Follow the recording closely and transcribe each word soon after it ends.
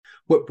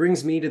what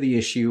brings me to the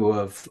issue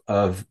of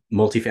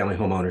multifamily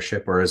home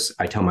ownership, or as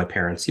I tell my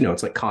parents,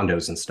 it's like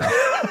condos and stuff.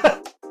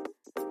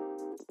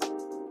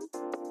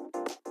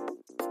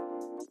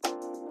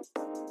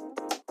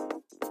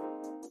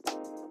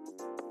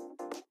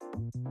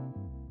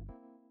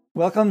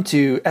 Welcome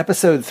to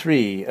episode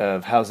 3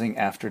 of Housing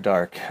After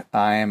Dark.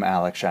 I am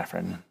Alex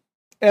Shaffrin.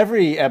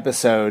 Every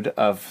episode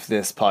of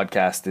this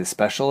podcast is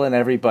special, and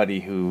everybody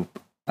who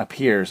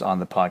appears on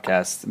the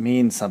podcast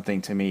means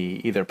something to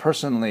me, either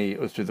personally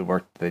or through the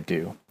work that they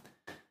do.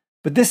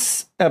 But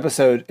this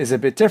episode is a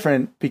bit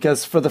different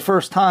because for the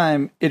first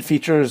time, it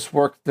features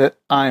work that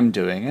I'm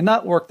doing, and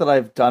not work that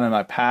I've done in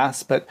my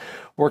past, but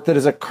work that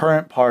is a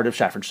current part of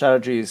Shaffrin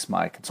Strategies,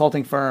 my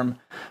consulting firm,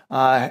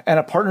 and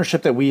a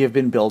partnership that we have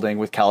been building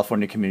with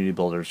California community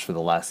builders for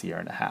the last year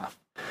and a half.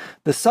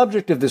 The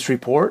subject of this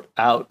report,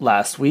 out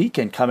last week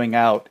and coming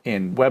out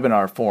in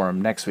webinar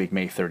form next week,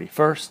 May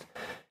 31st,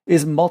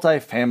 is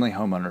multifamily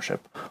homeownership,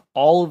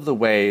 all of the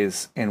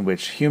ways in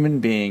which human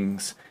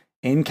beings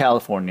in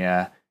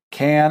California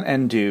can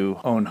and do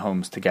own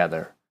homes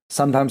together.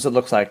 Sometimes it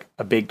looks like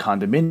a big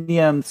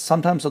condominium.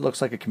 Sometimes it looks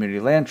like a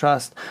community land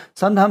trust.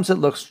 Sometimes it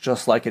looks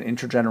just like an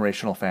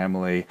intergenerational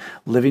family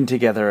living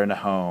together in a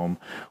home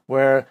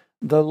where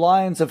the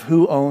lines of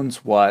who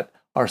owns what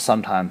are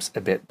sometimes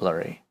a bit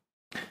blurry.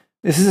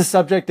 This is a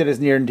subject that is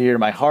near and dear to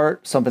my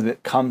heart, something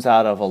that comes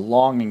out of a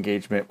long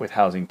engagement with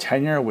housing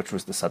tenure, which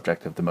was the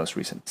subject of the most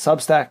recent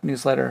Substack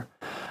newsletter.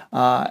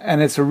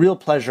 And it's a real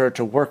pleasure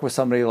to work with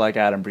somebody like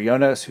Adam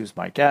Briones, who's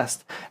my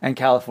guest, and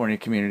California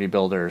community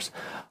builders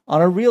on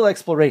a real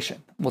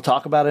exploration. We'll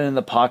talk about it in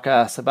the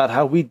podcast, about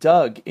how we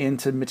dug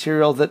into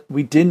material that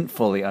we didn't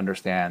fully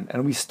understand,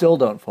 and we still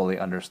don't fully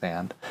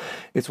understand.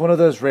 It's one of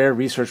those rare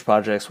research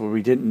projects where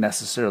we didn't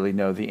necessarily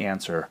know the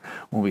answer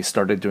when we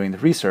started doing the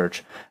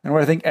research, and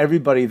where I think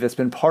everybody that's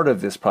been part of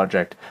this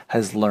project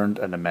has learned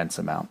an immense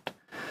amount.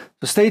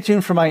 So stay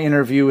tuned for my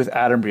interview with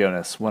Adam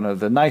Briones, one of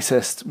the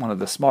nicest, one of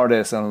the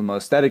smartest, and the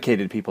most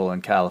dedicated people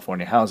in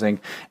California housing.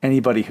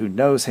 Anybody who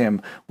knows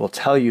him will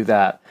tell you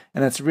that.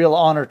 And it's a real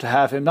honor to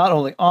have him not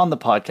only on the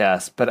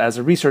podcast, but as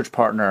a research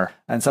partner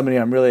and somebody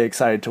I'm really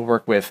excited to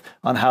work with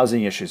on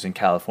housing issues in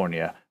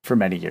California for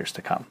many years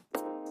to come.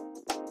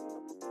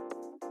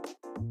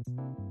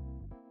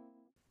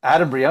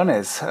 Adam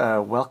Briones,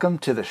 welcome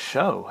to the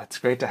show. It's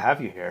great to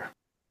have you here.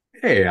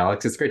 Hey,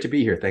 Alex, it's great to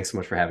be here. Thanks so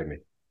much for having me.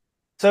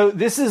 So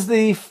this is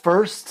the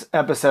first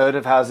episode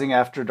of Housing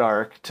After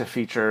Dark to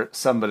feature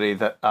somebody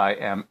that I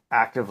am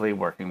actively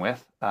working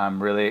with.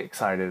 I'm really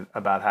excited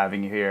about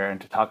having you here and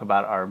to talk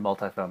about our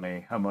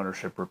multifamily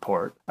homeownership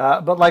report.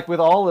 But like with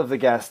all of the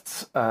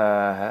guests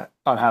on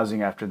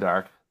Housing After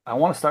Dark, I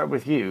want to start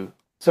with you.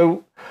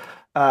 So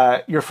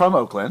you're from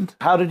Oakland.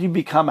 How did you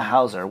become a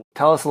houser?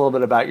 Tell us a little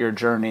bit about your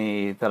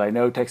journey that I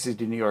know takes you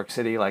to New York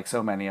City like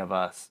so many of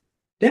us.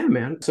 Yeah,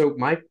 man. So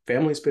my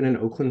family's been in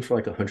Oakland for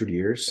like 100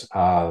 years.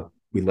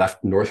 We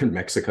left northern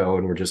Mexico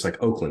and we're just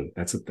like, Oakland,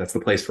 that's the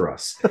place for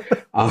us.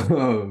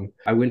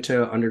 I went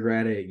to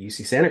undergrad at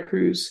UC Santa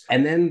Cruz.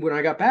 And then when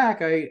I got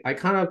back, I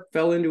kind of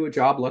fell into a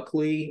job,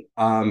 luckily,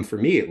 for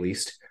me at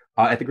least,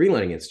 at the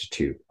Greenlighting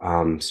Institute.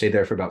 Stayed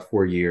there for about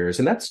 4 years.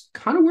 And that's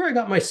kind of where I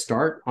got my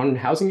start on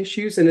housing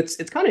issues. And it's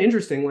kind of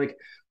interesting. Like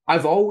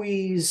I've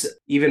always,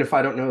 even if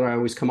I don't know that I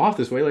always come off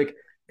this way, like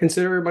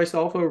consider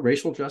myself a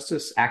racial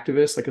justice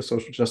activist, like a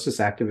social justice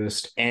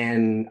activist.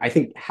 And I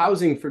think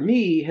housing for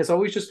me has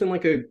always just been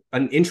like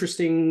an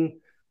interesting,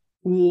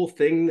 cool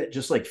thing that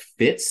just like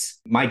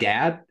fits. My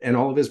dad and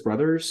all of his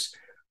brothers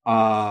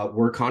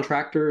were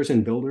contractors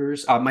and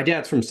builders. My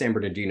dad's from San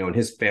Bernardino and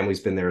his family's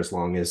been there as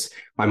long as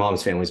my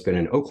mom's family's been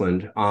in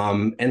Oakland.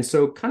 And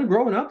so kind of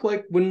growing up,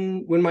 like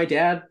when my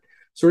dad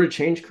sort of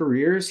changed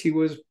careers, he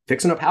was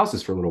fixing up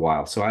houses for a little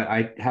while. So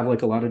I have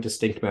like a lot of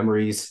distinct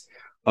memories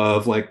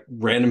of like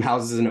random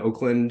houses in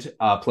Oakland,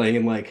 playing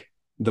in like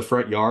the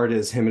front yard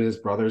as him and his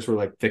brothers were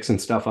like fixing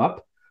stuff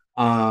up.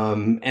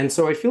 And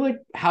so I feel like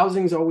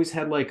housing's always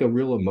had like a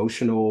real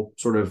emotional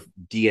sort of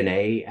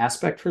DNA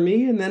aspect for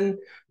me. And then,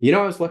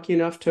 I was lucky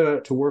enough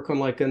to work on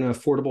like an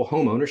affordable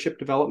home ownership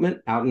development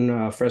out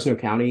in Fresno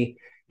County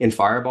in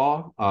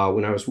Firebaugh,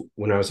 when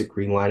I was at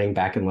Greenlighting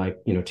back in like,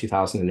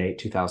 2008,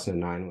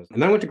 2009. And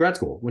then I went to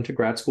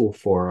grad school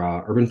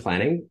for urban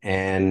planning.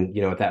 And,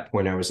 at that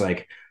point I was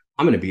like,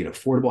 I'm going to be an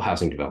affordable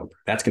housing developer.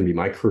 That's going to be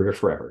my career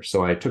forever.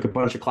 So I took a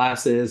bunch of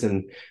classes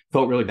and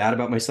felt really bad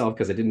about myself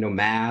because I didn't know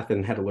math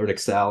and had to learn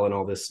Excel and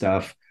all this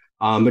stuff.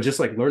 But just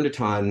like learned a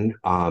ton.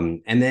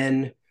 And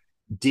then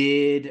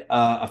did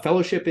a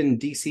fellowship in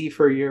DC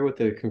for a year with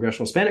the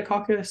Congressional Hispanic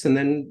Caucus. And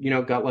then,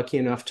 got lucky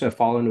enough to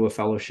fall into a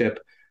fellowship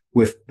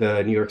with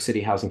the New York City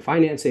Housing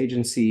Finance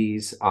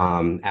Agencies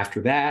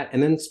after that.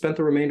 And then spent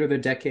the remainder of the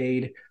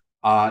decade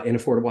in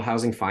affordable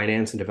housing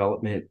finance and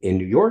development in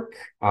New York,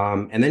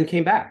 and then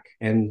came back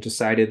and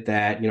decided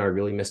that, I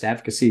really missed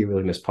advocacy,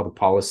 really missed public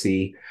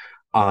policy,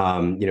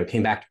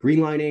 came back to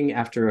Greenlighting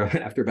after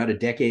about a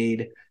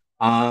decade,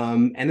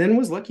 And then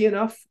was lucky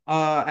enough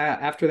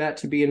after that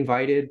to be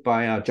invited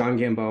by John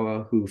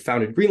Gamboa, who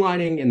founded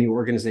Greenlining and the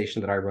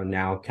organization that I run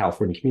now,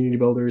 California Community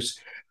Builders,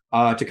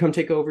 to come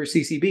take over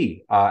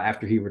CCB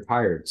after he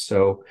retired.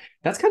 So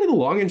that's kind of the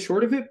long and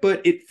short of it,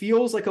 but it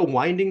feels like a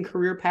winding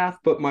career path.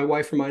 But my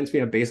wife reminds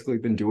me I've basically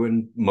been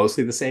doing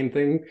mostly the same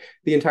thing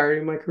the entirety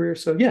of my career.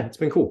 So yeah, it's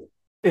been cool.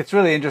 It's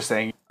really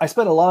interesting. I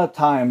spent a lot of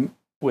time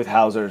with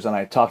housers and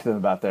I talk to them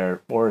about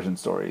their origin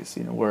stories.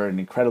 We're an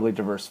incredibly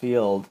diverse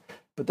field,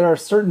 but there are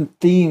certain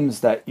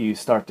themes that you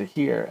start to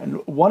hear.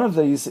 And one of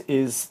these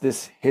is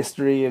this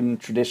history and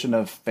tradition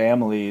of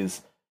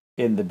families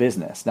in the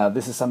business. Now,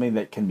 this is something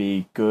that can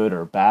be good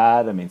or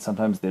bad. I mean,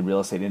 sometimes the real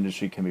estate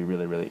industry can be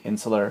really, really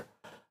insular.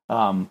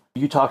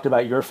 You talked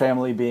about your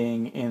family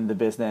being in the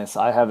business.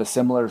 I have a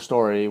similar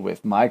story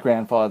with my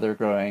grandfather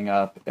growing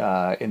up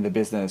in the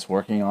business,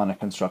 working on a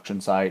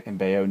construction site in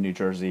Bayonne, New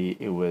Jersey.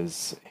 It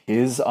was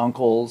his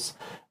uncle's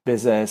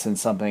business and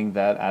something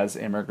that, as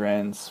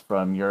immigrants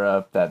from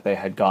Europe, that they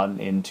had gotten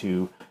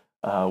into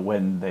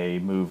when they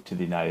moved to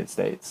the United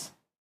States.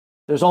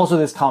 There's also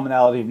this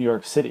commonality of New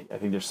York City. I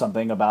think there's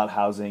something about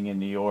housing in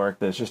New York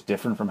that's just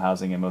different from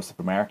housing in most of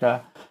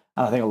America.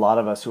 And I think a lot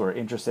of us who are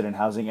interested in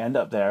housing end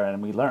up there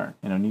and we learn.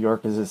 New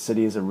York as a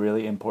city is a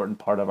really important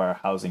part of our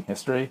housing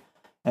history.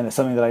 And it's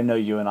something that I know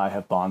you and I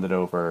have bonded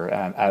over,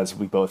 and as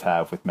we both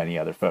have with many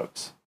other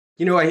folks.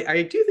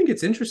 I do think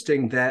it's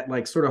interesting that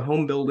like sort of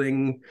home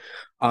building,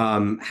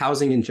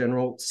 housing in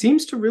general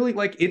seems to really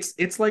like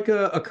it's like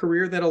a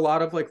career that a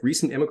lot of like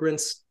recent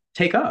immigrants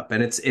take up.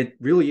 And it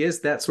really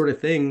is that sort of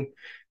thing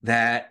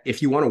that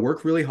if you want to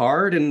work really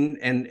hard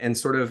and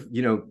sort of,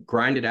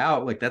 grind it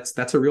out, like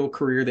that's a real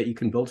career that you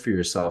can build for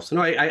yourself. So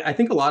no, I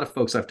think a lot of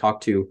folks I've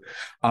talked to,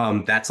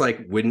 that's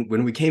like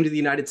when we came to the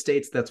United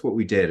States, that's what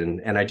we did.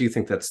 And I do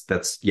think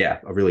that's yeah,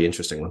 a really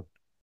interesting one.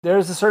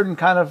 There's a certain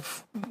kind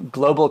of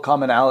global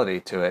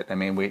commonality to it. I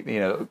mean, we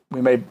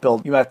may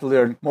build, you have to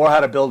learn more how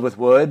to build with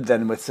wood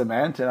than with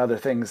cement and other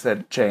things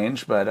that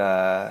change. But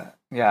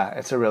yeah,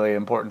 it's a really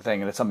important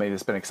thing. And it's something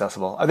that's been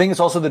accessible. I think it's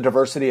also the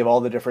diversity of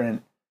all the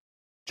different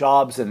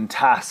jobs and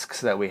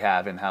tasks that we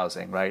have in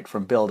housing, right?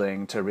 From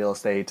building to real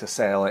estate to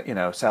sale,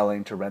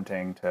 selling to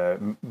renting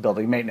to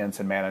building maintenance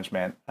and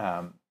management.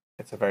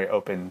 It's a very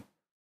open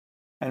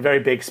and very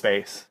big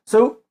space.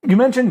 So you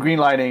mentioned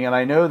greenlighting, and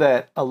I know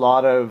that a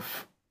lot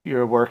of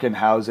your work in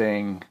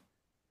housing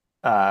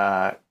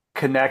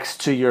connects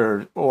to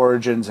your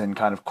origins and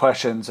kind of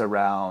questions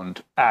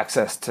around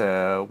access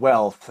to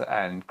wealth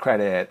and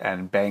credit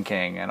and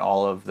banking and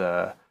all of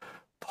the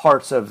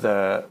parts of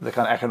the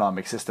kind of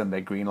economic system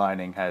that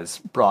greenlining has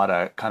brought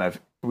a kind of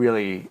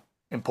really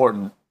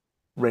important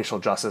racial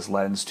justice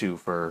lens to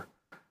for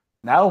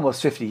now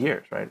almost 50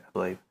 years, right? I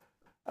believe.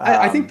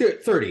 I think they're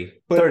 30,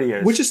 but 30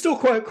 years, which is still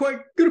quite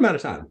good amount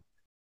of time.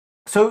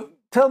 So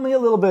tell me a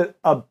little bit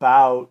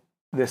about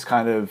this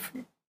kind of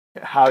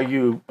how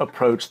you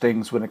approach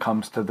things when it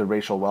comes to the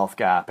racial wealth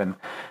gap and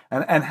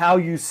how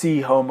you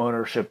see home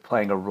ownership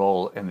playing a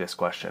role in this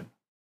question.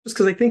 Just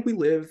because I think we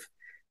live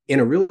in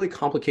a really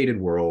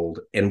complicated world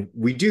and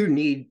we do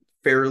need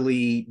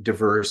fairly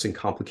diverse and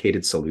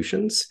complicated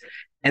solutions.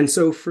 And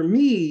so for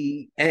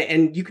me,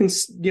 and you can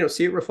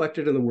see it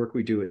reflected in the work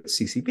we do at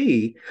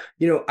CCB,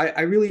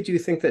 I really do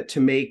think that to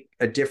make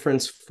a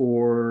difference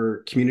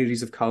for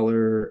communities of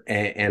color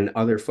and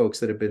other folks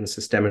that have been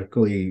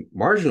systemically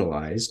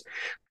marginalized,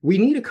 we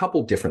need a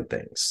couple different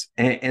things.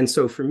 And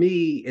so for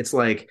me, it's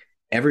like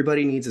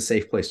everybody needs a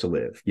safe place to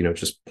live,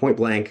 just point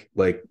blank,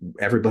 like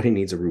everybody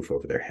needs a roof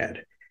over their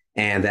head.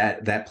 And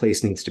that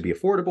place needs to be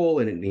affordable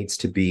and it needs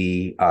to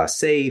be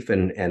safe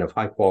and of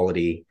high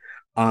quality.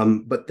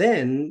 But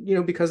then,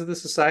 because of the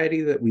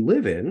society that we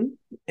live in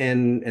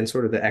and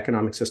sort of the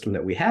economic system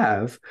that we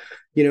have,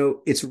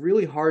 it's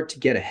really hard to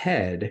get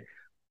ahead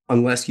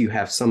unless you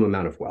have some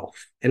amount of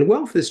wealth. And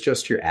wealth is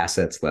just your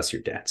assets less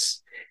your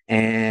debts.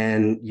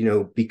 And,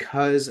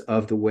 because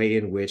of the way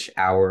in which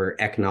our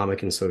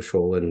economic and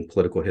social and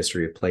political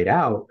history have played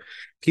out,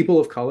 people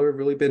of color have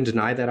really been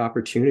denied that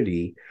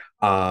opportunity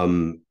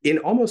in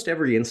almost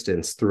every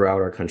instance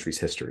throughout our country's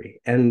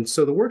history. And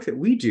so the work that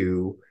we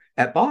do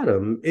at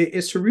Bottom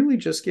is to really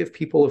just give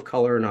people of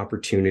color an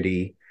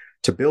opportunity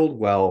to build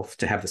wealth,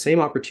 to have the same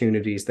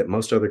opportunities that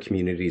most other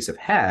communities have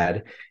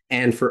had.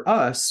 And for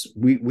us,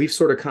 we've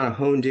sort of kind of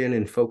honed in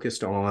and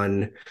focused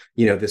on,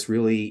 this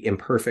really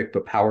imperfect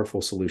but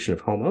powerful solution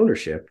of home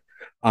ownership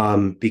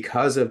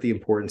because of the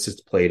importance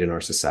it's played in our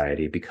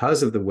society,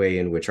 because of the way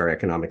in which our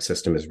economic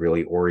system is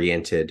really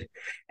oriented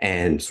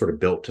and sort of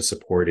built to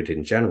support it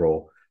in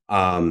general.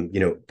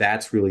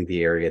 That's really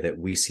the area that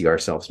we see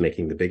ourselves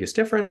making the biggest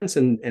difference.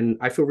 And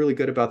I feel really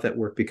good about that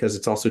work because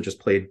it's also just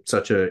played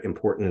such an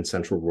important and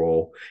central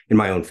role in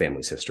my own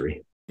family's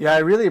history. Yeah, I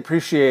really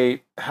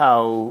appreciate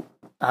how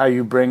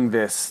you bring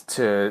this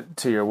to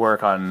your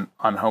work on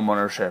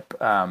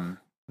homeownership.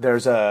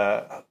 There's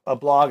a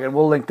blog, and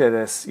we'll link to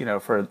this,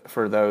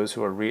 for those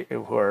who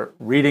are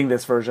reading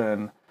this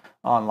version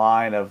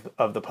online of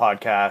the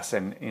podcast,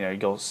 and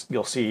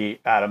you'll see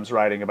Adam's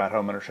writing about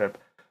homeownership.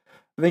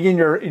 I think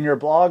in your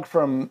blog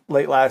from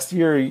late last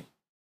year,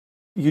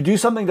 you do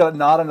something that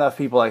not enough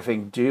people, I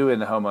think, do in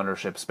the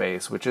homeownership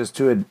space, which is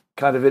to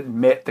kind of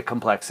admit the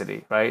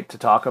complexity, right? To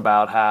talk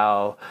about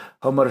how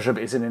homeownership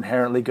isn't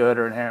inherently good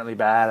or inherently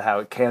bad, how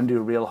it can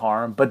do real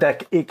harm, but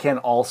that it can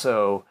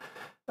also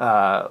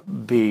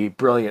be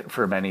brilliant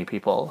for many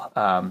people.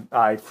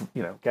 I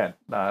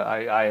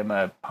am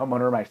a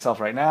homeowner myself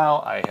right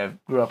now. I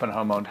have grew up in a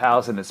home-owned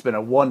house, and it's been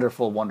a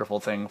wonderful, wonderful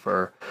thing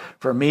for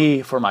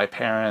me, for my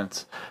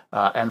parents,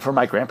 and for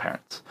my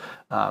grandparents.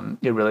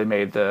 It really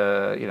made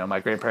my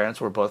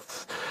grandparents were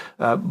both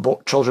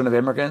children of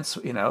immigrants,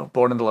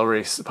 born in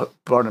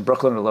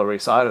Brooklyn, the Lower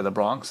East Side of the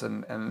Bronx,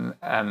 and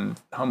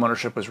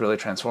homeownership was really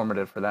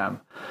transformative for them.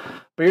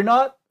 But you're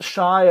not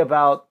shy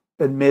about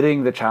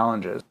admitting the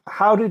challenges.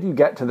 How did you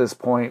get to this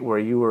point where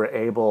you were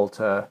able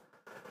to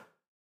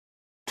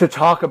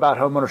talk about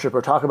homeownership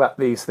or talk about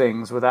these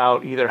things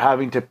without either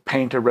having to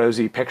paint a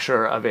rosy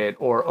picture of it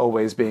or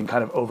always being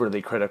kind of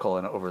overly critical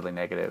and overly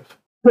negative?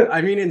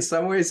 I mean, in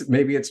some ways,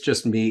 maybe it's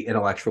just me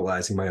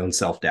intellectualizing my own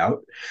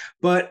self-doubt.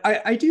 But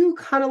I do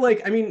kind of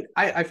like, I mean,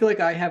 I feel like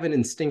I have an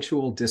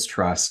instinctual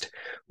distrust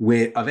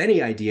of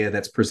any idea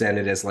that's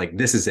presented as like,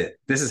 this is it.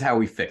 This is how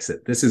we fix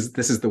it. This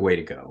is the way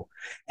to go.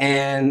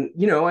 And,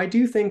 I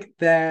do think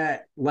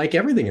that like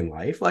everything in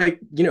life,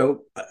 like,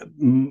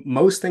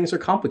 most things are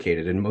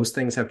complicated and most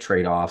things have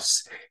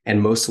trade-offs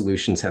and most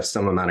solutions have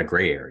some amount of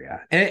gray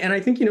area. And I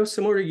think,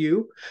 similar to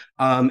you,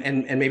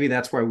 and maybe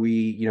that's why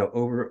we,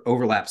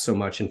 overlap so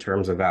much in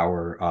terms of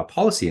our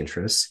policy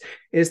interests,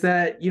 is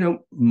that,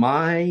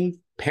 my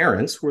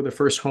parents were the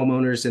first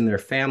homeowners in their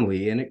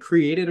family, and it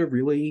created a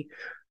really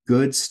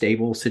good,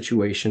 stable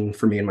situation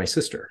for me and my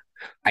sister.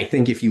 I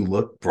think if you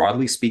look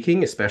broadly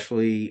speaking,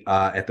 especially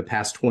at the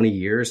past 20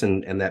 years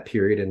and that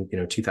period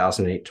in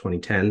 2008,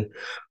 2010,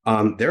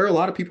 there are a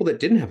lot of people that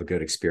didn't have a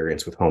good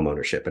experience with home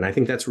ownership. And I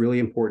think that's really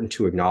important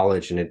to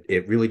acknowledge. And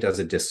it really does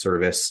a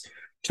disservice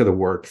to the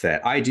work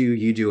that I do,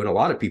 you do, and a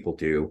lot of people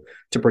do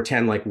to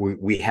pretend like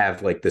we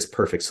have like this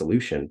perfect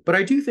solution. But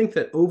I do think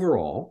that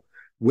overall,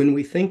 when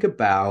we think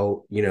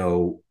about,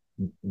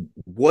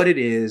 what it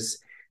is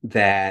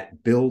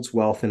that builds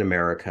wealth in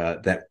America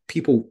that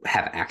people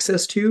have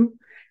access to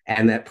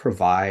and that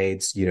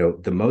provides,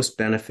 the most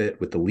benefit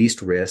with the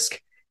least risk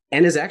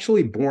and is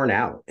actually borne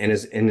out and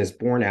is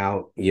borne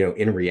out,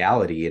 in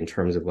reality in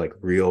terms of like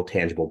real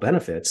tangible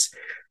benefits,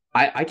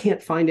 I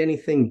can't find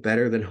anything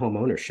better than home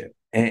ownership.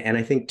 And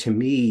I think to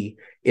me,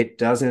 it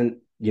doesn't,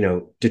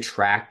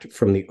 detract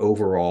from the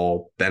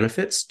overall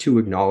benefits to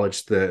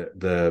acknowledge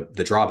the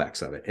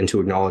drawbacks of it and to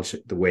acknowledge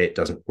the way it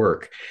doesn't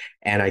work.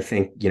 And I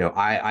think,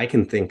 I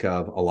can think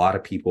of a lot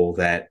of people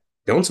that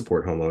don't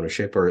support home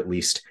ownership, or at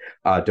least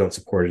don't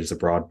support it as a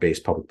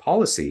broad-based public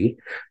policy,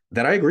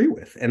 that I agree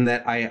with, and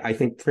that I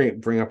think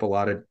bring up a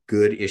lot of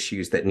good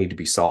issues that need to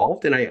be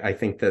solved. And I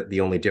think that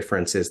the only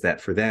difference is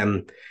that for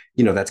them,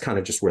 that's kind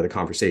of just where the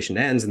conversation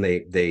ends, and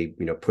they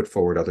put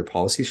forward other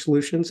policy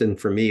solutions. And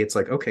for me, it's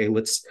like, okay,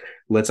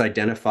 let's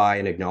identify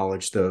and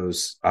acknowledge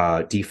those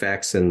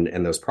defects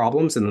and those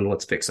problems, and then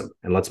let's fix them,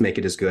 and let's make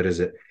it as good as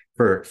it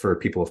for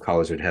people of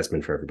color as it has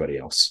been for everybody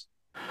else.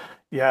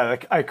 Yeah,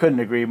 I couldn't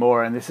agree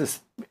more. And this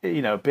has,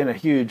 been a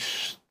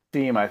huge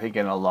theme, I think,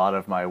 in a lot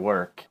of my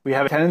work. We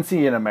have a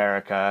tendency in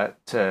America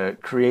to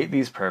create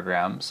these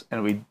programs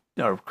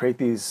or create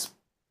these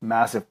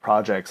massive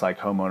projects like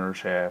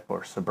homeownership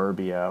or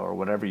suburbia or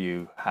whatever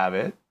you have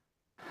it.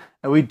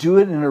 And we do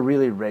it in a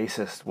really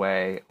racist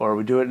way, or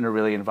we do it in a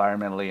really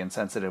environmentally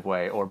insensitive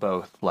way, or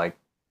both, like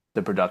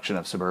the production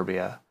of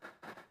suburbia.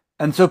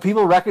 And so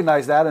people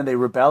recognize that and they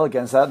rebel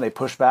against that and they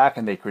push back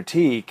and they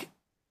critique.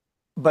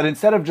 But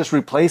instead of just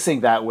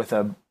replacing that with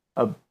a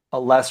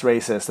less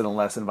racist and a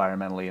less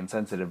environmentally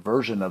insensitive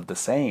version of the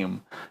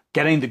same,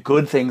 getting the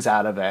good things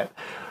out of it,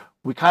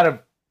 we kind of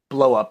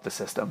blow up the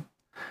system,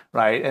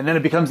 right? And then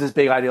it becomes this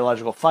big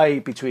ideological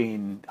fight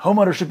between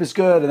homeownership is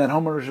good and then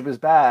homeownership is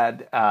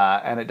bad,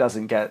 and it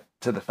doesn't get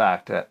to the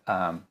fact that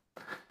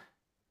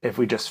if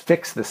we just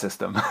fix the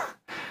system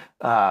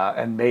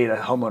and made a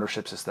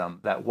homeownership system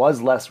that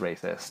was less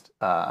racist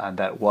and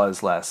that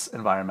was less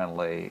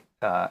environmentally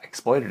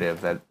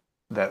exploitative,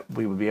 that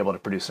we would be able to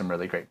produce some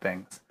really great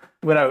things.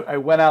 When I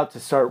went out to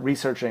start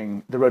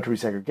researching the road to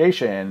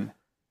resegregation,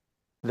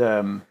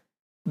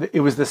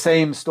 it was the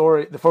same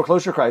story. The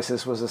foreclosure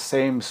crisis was the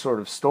same sort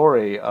of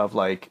story of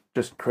like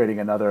just creating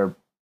another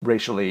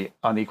racially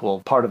unequal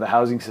part of the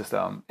housing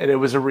system. And it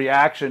was a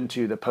reaction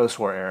to the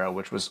post-war era,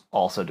 which was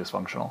also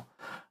dysfunctional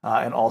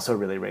and also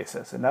really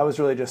racist. And that was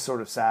really just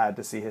sort of sad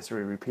to see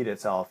history repeat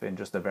itself in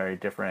just a very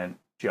different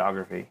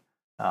geography.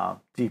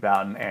 Deep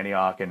out in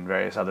Antioch and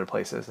various other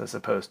places, as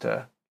opposed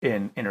to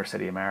in inner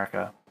city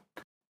America.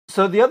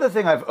 So the other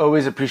thing I've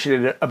always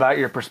appreciated about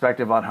your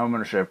perspective on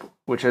homeownership,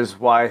 which is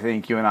why I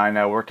think you and I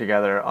now work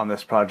together on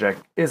this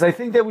project, is I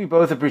think that we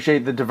both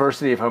appreciate the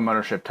diversity of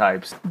homeownership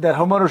types. That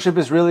homeownership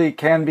is really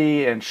can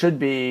be and should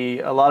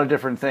be a lot of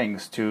different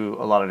things to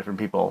a lot of different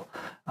people.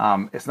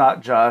 It's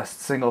not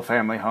just single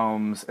family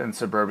homes and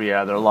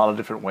suburbia. There are a lot of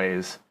different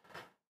ways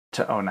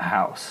to own a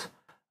house.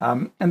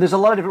 And there's a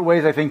lot of different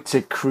ways, I think,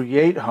 to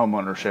create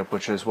homeownership,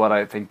 which is what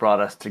I think brought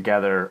us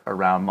together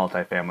around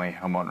multifamily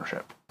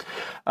homeownership.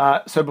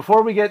 So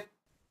before we get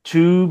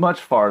too much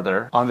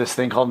farther on this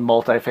thing called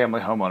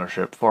multifamily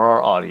homeownership for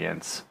our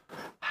audience,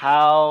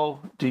 how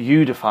do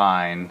you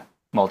define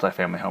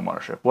multifamily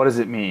homeownership? What does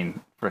it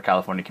mean for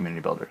California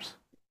community builders?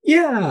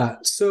 Yeah.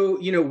 So,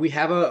 we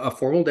have a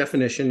formal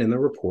definition in the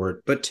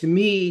report, but to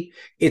me,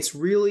 it's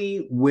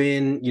really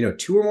when,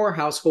 two or more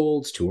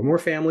households, two or more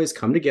families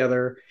come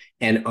together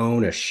and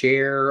own a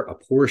share, a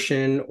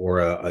portion, or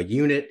a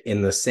unit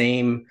in the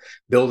same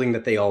building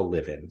that they all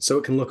live in. So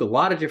it can look a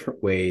lot of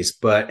different ways,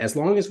 but as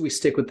long as we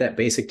stick with that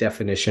basic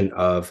definition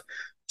of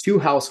two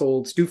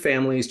households, two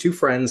families, two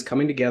friends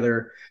coming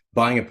together,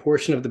 buying a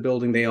portion of the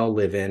building they all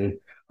live in,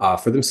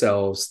 for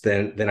themselves,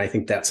 then I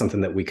think that's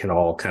something that we can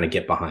all kind of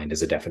get behind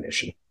as a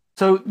definition.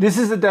 So this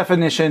is a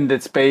definition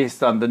that's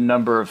based on the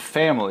number of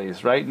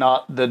families, right?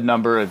 Not the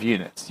number of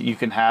units. You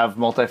can have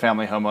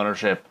multifamily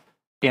homeownership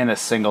in a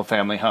single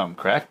family home,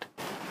 correct?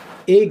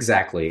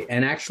 Exactly.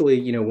 And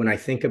actually, when I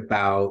think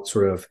about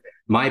sort of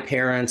my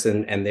parents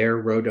and their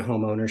road to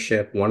home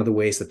ownership, one of the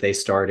ways that they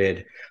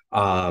started,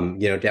 down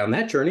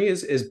that journey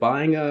is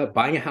buying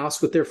a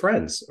house with their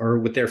friends or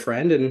with their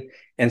friend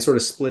and sort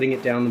of splitting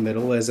it down the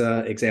middle as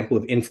an example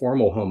of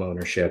informal home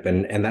ownership.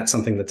 And that's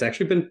something that's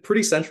actually been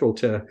pretty central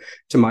to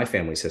my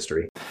family's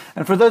history.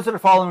 And for those that are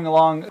following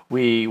along,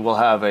 we will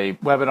have a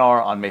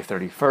webinar on May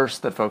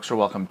 31st that folks are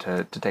welcome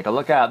to take a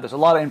look at. There's a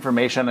lot of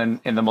information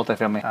in the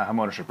multifamily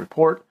homeownership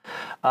report.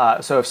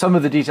 So if some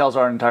of the details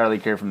aren't entirely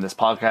clear from this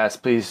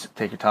podcast, please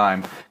take your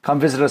time. Come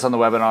visit us on the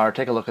webinar,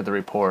 take a look at the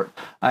report,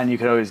 and you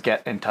can always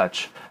get in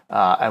touch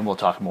and we'll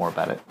talk more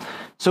about it.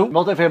 So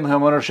multifamily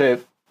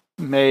homeownership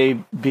may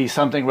be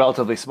something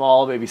relatively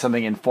small, maybe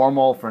something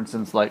informal. For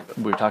instance, like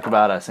we talked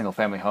about a single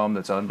family home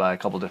that's owned by a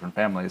couple different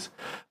families.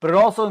 But it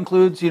also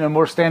includes,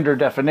 more standard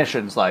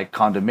definitions like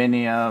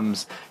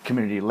condominiums,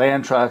 community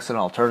land trusts, and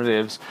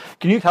alternatives.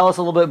 Can you tell us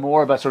a little bit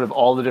more about sort of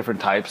all the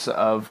different types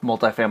of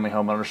multifamily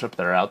home ownership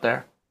that are out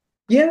there?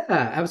 Yeah,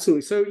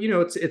 absolutely. So,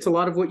 it's a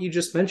lot of what you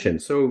just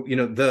mentioned. So,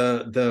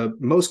 the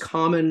most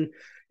common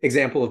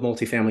example of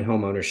multifamily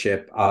home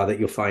ownership that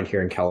you'll find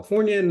here in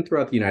California and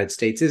throughout the United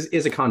States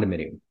is a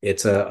condominium.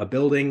 It's a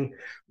building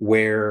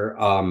where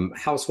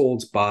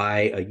households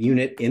buy a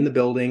unit in the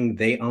building,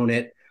 they own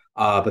it,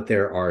 but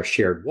there are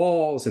shared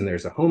walls and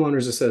there's a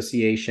homeowners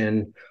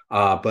association,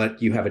 but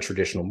you have a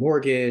traditional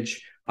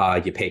mortgage.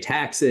 You pay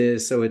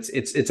taxes, so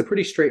it's a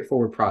pretty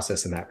straightforward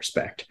process in that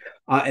respect.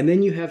 And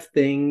then you have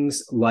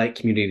things like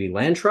community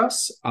land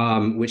trusts,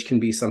 which can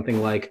be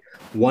something like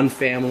one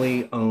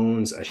family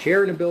owns a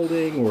share in a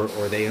building, or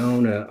they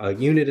own a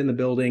unit in the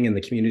building, and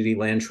the community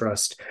land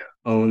trust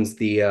owns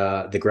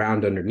the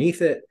ground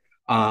underneath it.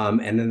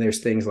 And then there's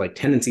things like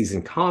tenancies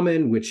in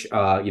common, which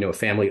a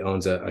family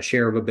owns a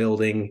share of a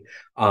building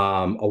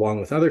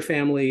along with other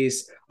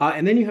families.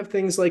 And then you have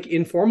things like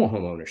informal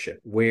home ownership,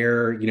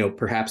 where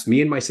perhaps me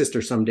and my sister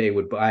someday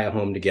would buy a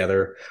home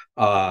together,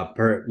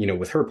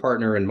 with her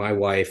partner and my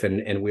wife,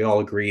 and we all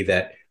agree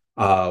that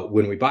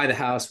when we buy the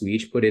house, we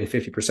each put in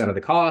 50% of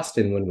the cost,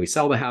 and when we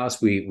sell the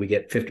house, we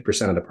get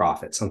 50% of the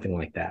profit, something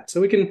like that.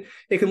 So it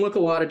can look a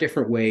lot of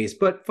different ways,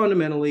 but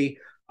fundamentally,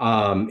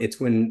 it's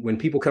when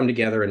people come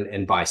together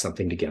and buy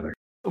something together.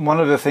 One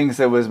of the things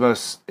that was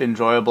most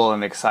enjoyable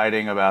and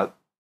exciting about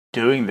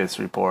doing this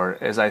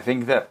report is I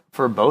think that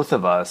for both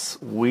of us,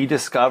 we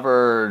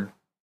discovered,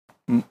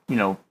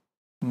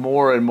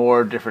 more and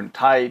more different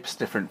types,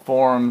 different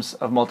forms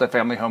of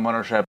multifamily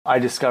homeownership. I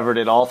discovered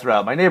it all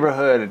throughout my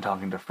neighborhood and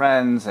talking to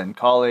friends and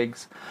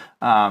colleagues,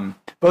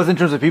 both in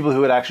terms of people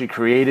who had actually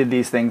created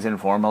these things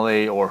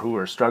informally or who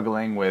were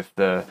struggling with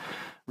the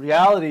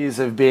realities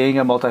of being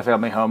a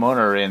multifamily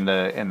homeowner in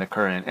the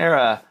current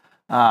era.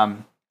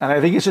 And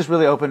I think it's just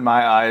really opened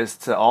my eyes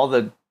to all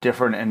the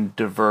different and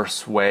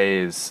diverse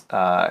ways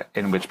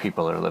in which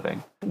people are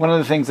living. One of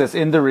the things that's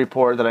in the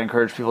report that I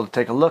encourage people to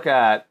take a look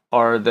at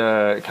are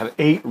the kind of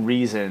 8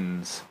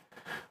 reasons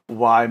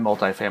why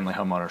multifamily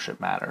homeownership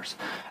matters.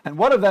 And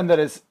one of them that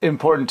is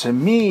important to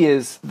me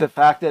is the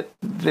fact that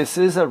this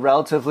is a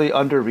relatively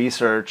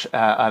under-researched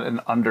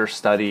and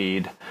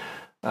understudied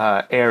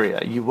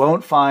area. You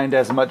won't find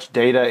as much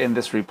data in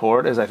this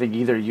report as I think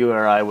either you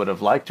or I would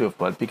have liked to have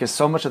put, because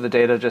so much of the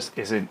data just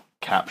isn't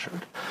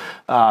captured.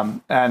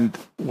 And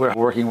we're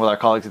working with our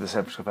colleagues at the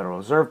San Francisco Federal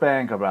Reserve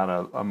Bank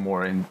about a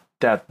more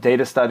in-depth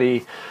data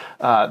study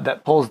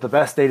that pulls the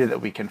best data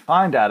that we can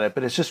find at it.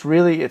 But it's just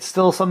really, it's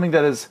still something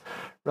that is,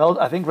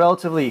 I think,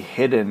 relatively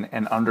hidden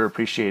and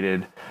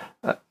underappreciated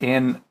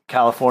in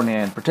California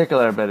in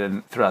particular,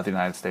 but throughout the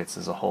United States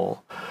as a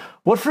whole.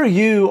 What for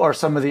you are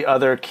some of the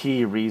other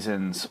key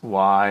reasons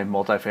why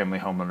multifamily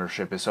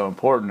homeownership is so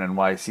important and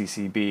why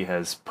CCB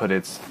has put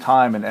its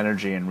time and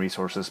energy and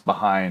resources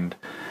behind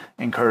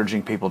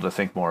encouraging people to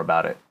think more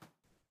about it?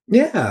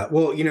 Yeah,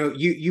 well,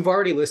 you've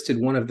already listed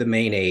one of the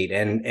main eight,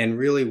 and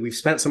really we've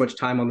spent so much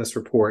time on this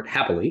report,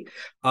 happily,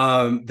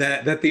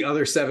 that the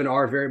other seven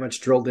are very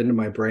much drilled into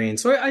my brain.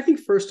 So I think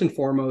first and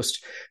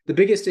foremost, the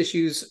biggest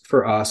issues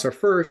for us are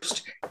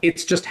first,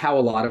 it's just how a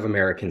lot of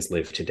Americans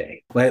live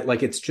today.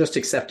 Like it's just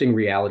accepting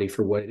reality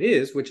for what it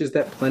is, which is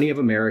that plenty of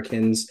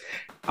Americans,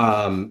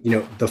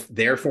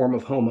 their form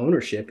of home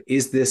ownership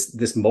is this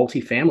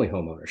multifamily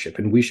home ownership,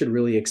 and we should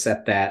really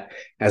accept that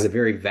as a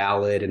very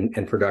valid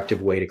and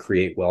productive way to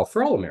create wealth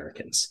for all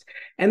Americans.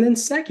 And then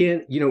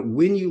second,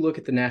 when you look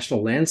at the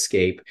national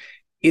landscape,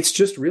 it's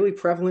just really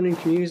prevalent in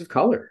communities of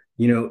color.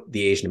 The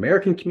Asian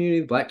American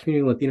community, the Black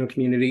community, Latino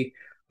community.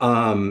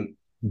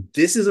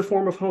 This is a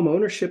form of home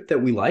ownership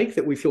that we like,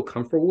 that we feel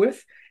comfortable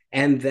with,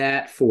 and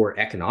that for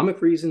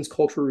economic reasons,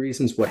 cultural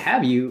reasons, what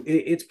have you,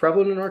 it's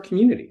prevalent in our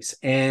communities.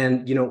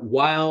 And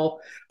while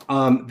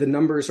the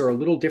numbers are a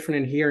little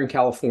different in here in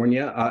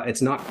California,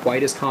 it's not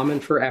quite as common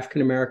for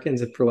African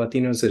Americans and for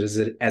Latinos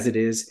as it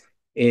is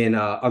in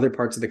other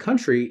parts of the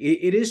country.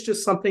 It is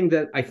just something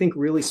that I think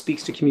really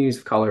speaks to communities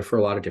of color for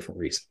a lot of different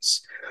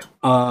reasons.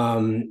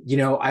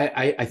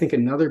 I think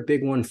another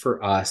big one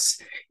for us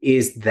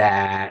is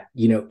that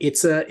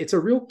it's a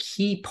real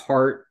key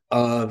part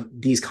of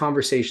these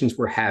conversations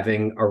we're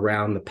having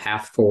around the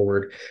path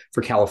forward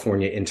for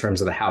California in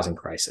terms of the housing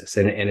crisis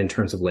and in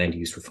terms of land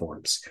use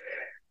reforms.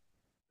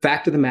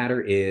 Fact of the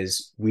matter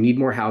is, we need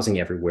more housing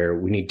everywhere.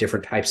 We need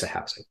different types of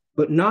housing,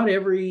 but not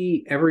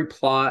every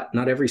plot,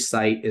 not every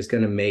site is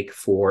going to make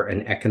for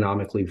an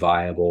economically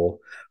viable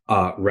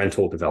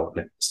rental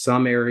development.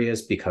 Some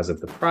areas, because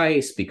of the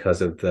price,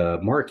 because of the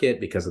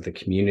market, because of the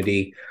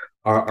community,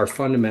 are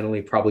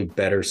fundamentally probably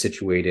better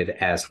situated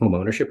as home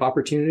ownership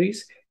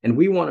opportunities. And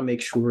we want to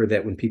make sure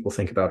that when people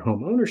think about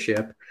home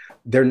ownership,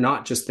 they're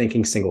not just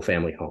thinking single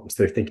family homes.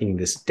 They're thinking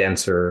this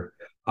denser,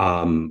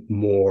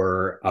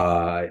 more,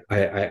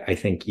 I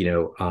think,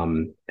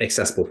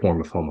 accessible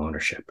form of home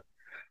ownership.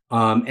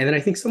 And then I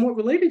think somewhat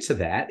related to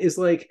that is,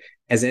 like,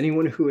 as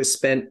anyone who has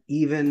spent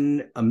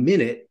even a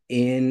minute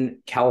in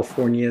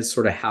California's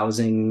sort of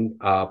housing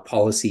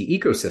policy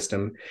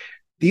ecosystem,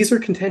 these are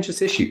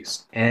contentious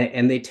issues,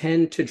 and they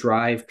tend to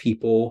drive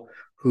people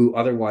who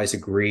otherwise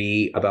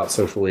agree about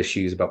social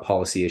issues, about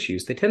policy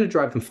issues. They tend to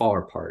drive them far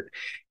apart.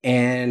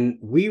 And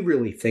we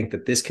really think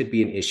that this could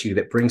be an issue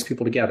that brings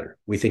people together.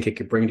 We think it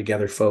could bring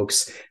together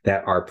folks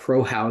that are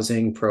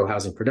pro-housing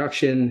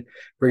production,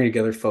 bring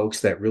together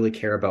folks that really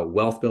care about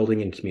wealth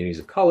building in communities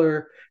of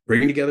color,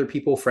 bring together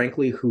people,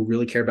 frankly, who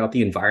really care about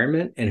the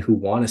environment and who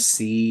want to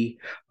see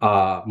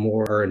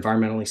more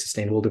environmentally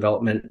sustainable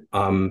development,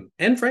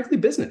 and frankly,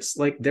 business.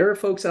 Like, there are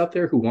folks out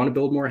there who want to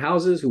build more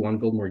houses, who want to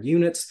build more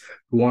units,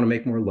 who want to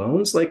make more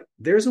loans. Like,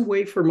 there's a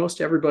way for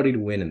most everybody to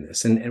win in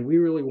this. And we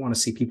really want to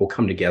see people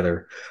come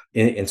together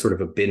in sort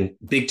of a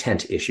big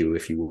tent issue,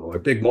 if you will, or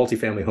big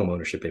multifamily home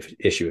ownership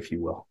issue, if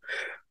you will.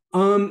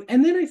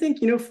 And then I think,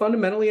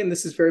 fundamentally, and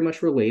this is very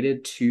much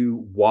related to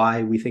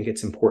why we think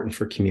it's important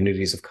for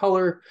communities of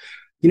color,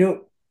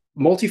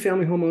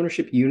 multifamily home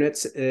ownership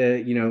units,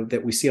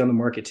 that we see on the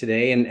market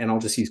today, and I'll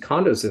just use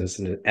condos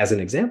as an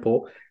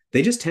example,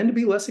 they just tend to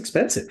be less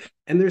expensive.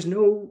 And there's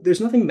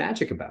nothing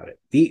magic about it.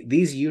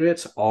 These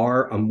units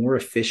are a more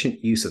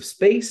efficient use of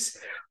space.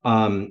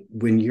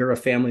 When you're a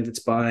family that's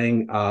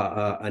buying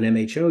an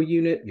MHO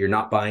unit, you're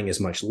not buying as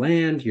much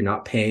land, you're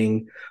not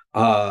paying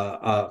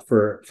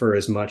for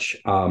as much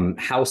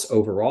house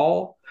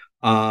overall.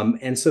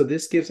 And so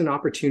this gives an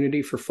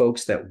opportunity for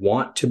folks that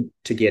want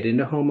to get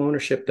into home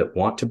ownership, that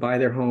want to buy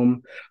their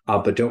home,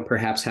 but don't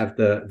perhaps have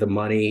the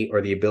money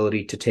or the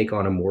ability to take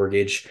on a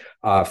mortgage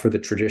for the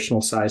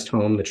traditional sized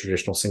home, the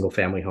traditional single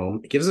family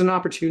home. It gives an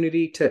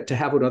opportunity to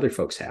have what other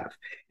folks have.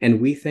 And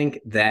we think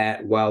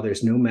that while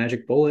there's no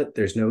magic bullet,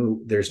 there's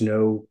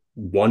no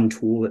one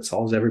tool that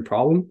solves every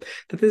problem,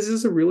 that this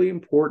is a really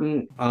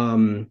important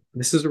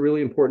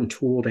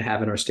tool to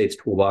have in our state's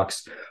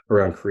toolbox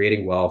around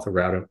creating wealth,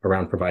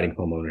 around providing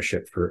home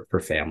ownership for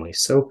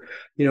families. So,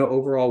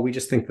 overall, we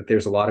just think that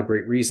there's a lot of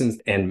great reasons,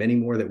 and many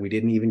more that we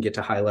didn't even get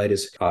to highlight,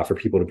 is for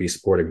people to be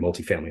supporting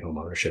multifamily home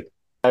ownership.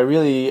 I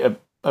really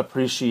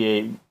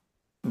appreciate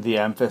the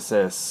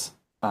emphasis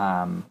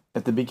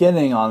at the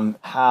beginning on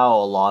how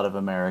a lot of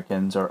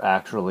Americans are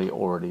actually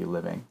already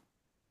living.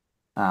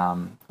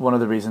 One of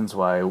the reasons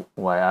why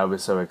I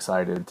was so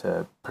excited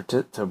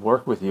to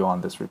work with you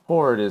on this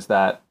report is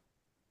that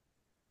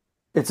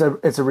it's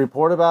a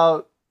report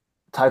about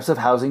types of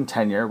housing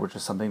tenure, which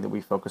is something that we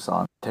focus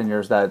on. Tenure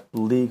is that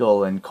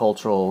legal and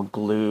cultural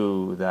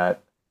glue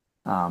that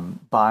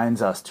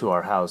binds us to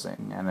our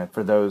housing. And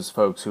for those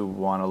folks who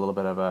want a little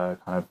bit of a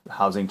kind of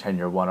housing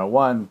tenure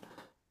 101,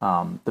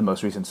 the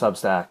most recent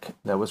Substack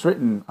that was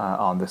written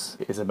on this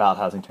is about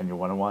housing tenure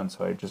 101.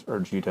 So I just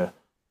urge you to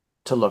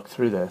look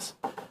through this.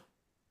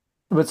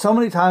 But so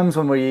many times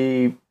when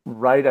we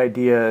write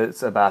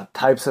ideas about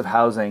types of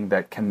housing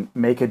that can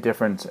make a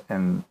difference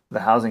in the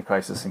housing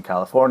crisis in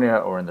California,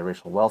 or in the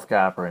racial wealth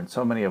gap, or in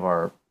so many of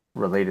our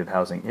related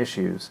housing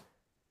issues,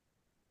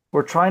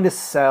 we're trying to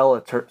sell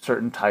a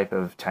certain type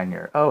of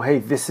tenure. Oh, hey,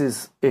 this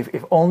is,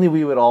 if only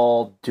we would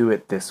all do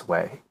it this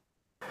way.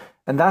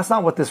 And that's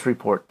not what this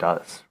report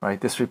does,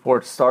 right? This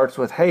report starts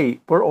with,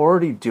 hey, we're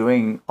already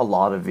doing a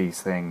lot of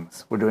these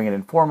things. We're doing it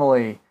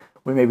informally.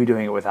 We may be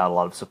doing it without a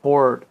lot of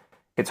support.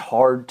 It's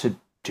hard to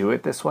do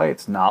it this way.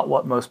 It's not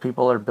what most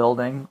people are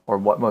building or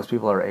what most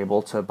people are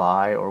able to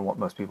buy or what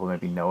most people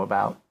maybe know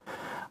about.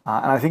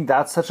 And I think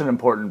that's such an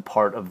important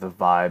part of the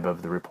vibe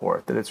of the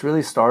report, that it's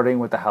really starting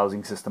with the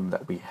housing system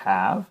that we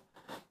have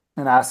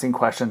and asking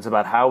questions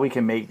about how we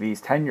can make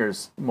these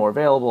tenures more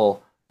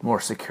available,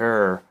 more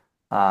secure.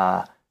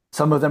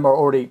 Some of them are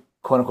already,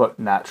 quote unquote,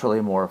 naturally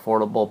more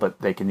affordable,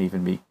 but they can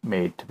even be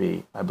made to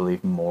be, I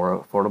believe,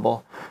 more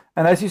affordable.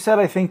 And as you said,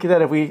 I think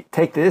that if we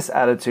take this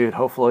attitude,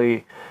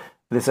 hopefully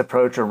this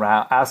approach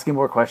around asking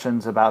more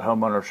questions about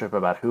homeownership,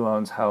 about who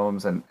owns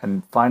homes,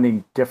 and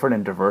finding different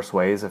and diverse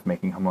ways of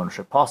making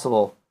homeownership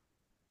possible,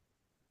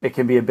 it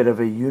can be a bit of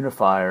a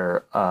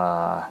unifier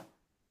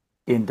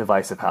in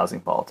divisive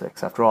housing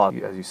politics. After all,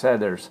 as you said,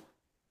 there's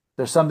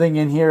something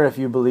in here if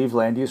you believe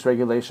land use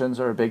regulations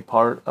are a big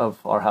part of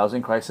our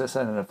housing crisis,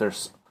 and if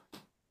there's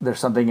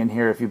something in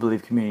here if you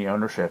believe community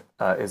ownership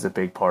is a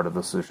big part of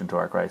the solution to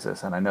our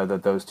crisis. And I know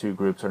that those two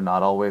groups are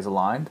not always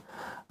aligned,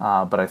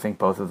 but I think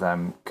both of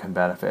them can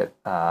benefit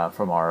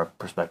from our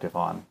perspective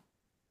on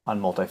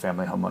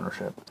multifamily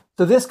homeownership.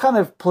 So this kind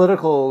of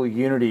political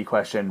unity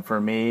question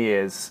for me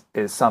is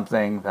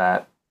something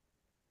that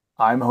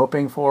I'm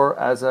hoping for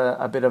as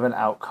a bit of an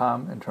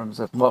outcome in terms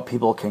of what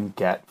people can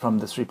get from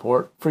this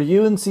report. For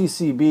you and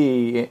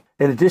CCB,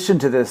 in addition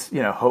to this,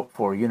 hope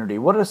for unity,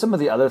 what are some of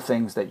the other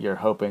things that you're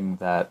hoping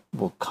that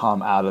will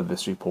come out of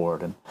this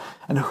report,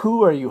 and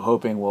who are you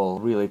hoping will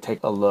really take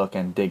a look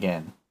and dig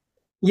in?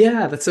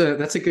 Yeah, that's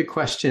a good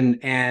question.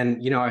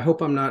 And, I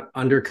hope I'm not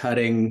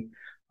undercutting,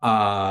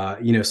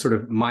 sort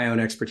of my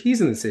own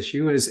expertise in this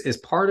issue is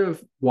part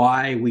of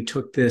why we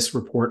took this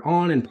report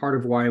on and part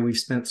of why we've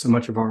spent so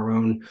much of our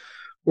own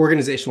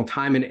organizational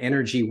time and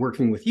energy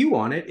working with you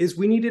on it is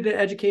we needed to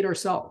educate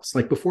ourselves.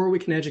 Like before we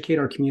can educate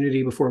our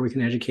community, before we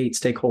can educate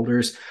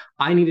stakeholders,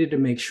 I needed to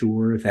make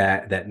sure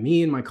that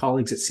me and my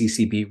colleagues at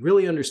CCB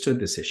really understood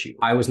this issue.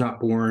 I was not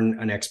born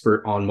an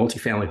expert on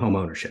multifamily home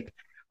ownership.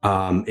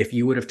 If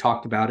you would have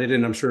talked about it,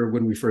 and I'm sure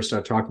when we first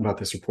started talking about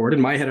this report, in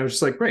my head, I was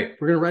just like, great,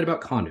 we're going to write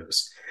about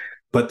condos.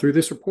 But through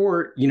this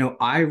report,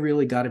 I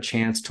really got a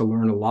chance to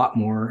learn a lot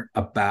more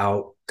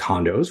about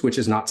condos, which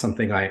is not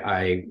something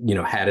I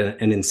had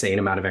an insane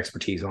amount of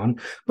expertise on,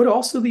 but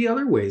also the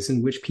other ways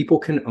in which people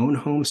can own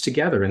homes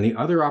together and the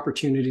other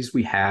opportunities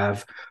we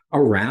have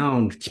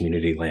around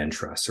community land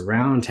trusts,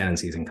 around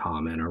tenancies in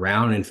common,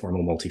 around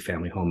informal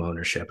multifamily home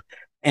ownership.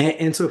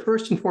 And so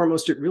first and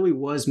foremost, it really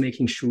was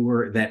making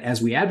sure that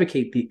as we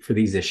advocate for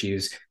these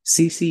issues,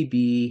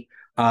 CCB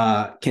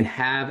can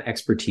have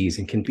expertise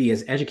and can be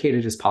as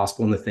educated as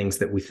possible in the things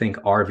that we think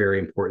are very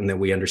important, that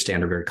we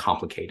understand are very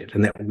complicated,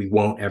 and that we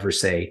won't ever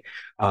say,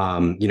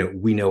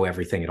 we know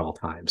everything at all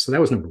times. So that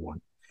was number one.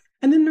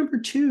 And then number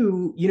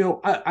two,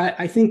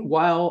 I think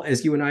while,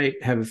 as you and I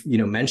have,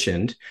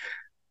 mentioned,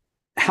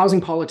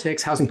 housing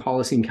politics, housing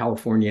policy in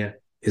California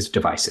is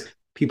divisive.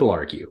 People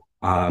argue.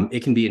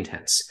 It can be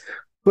intense.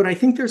 But I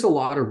think there's a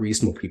lot of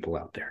reasonable people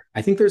out there.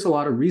 I think there's a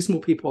lot of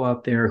reasonable people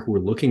out there who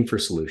are looking for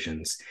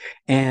solutions.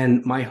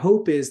 And my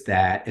hope is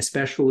that,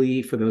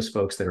 especially for those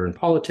folks that are in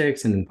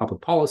politics and in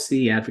public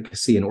policy,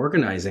 advocacy, and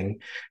organizing,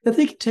 that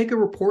they can take a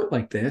report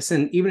like this.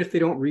 And even if they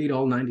don't read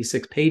all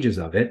 96 pages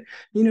of it,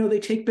 they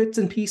take bits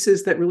and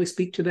pieces that really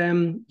speak to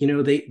them.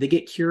 They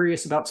get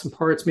curious about some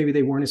parts maybe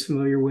they weren't as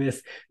familiar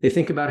with. They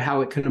think about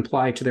how it can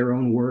apply to their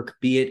own work,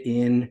 be it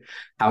in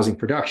housing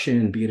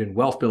production, be it in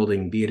wealth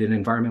building, be it in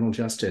environmental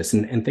justice,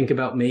 and think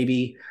about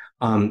maybe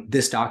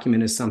this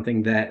document is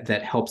something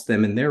that helps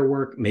them in their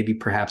work, maybe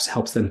perhaps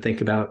helps them think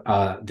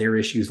about their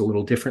issues a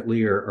little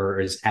differently or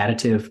is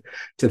additive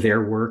to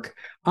their work.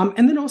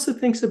 And then also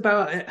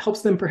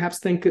helps them perhaps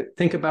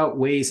think about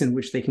ways in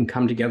which they can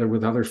come together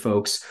with other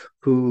folks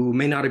who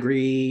may not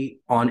agree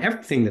on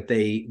everything that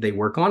they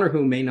work on, or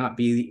who may not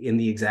be in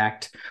the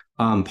exact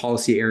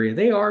policy area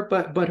they are,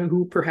 but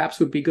who perhaps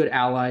would be good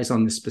allies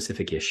on this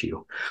specific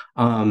issue.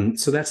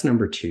 So that's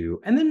number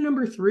two. And then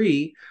number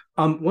three,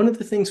 one of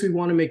the things we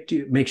want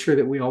to make sure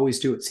that we always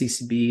do at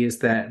CCB is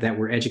that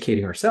we're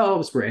educating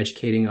ourselves, we're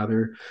educating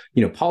other,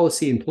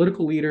 policy and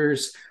political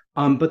leaders,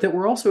 but that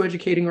we're also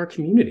educating our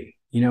community.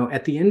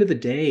 At the end of the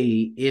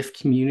day, if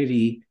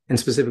community, and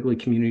specifically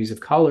communities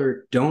of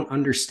color, don't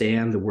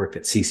understand the work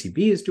that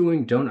CCB is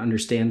doing, don't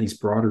understand these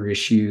broader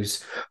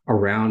issues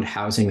around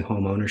housing,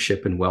 home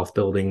ownership, and wealth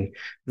building,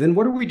 then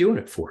what are we doing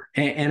it for?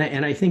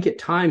 And I think at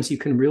times you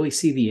can really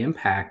see the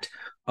impact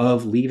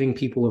of leaving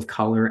people of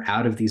color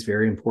out of these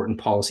very important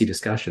policy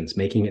discussions,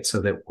 making it so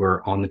that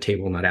we're on the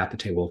table, not at the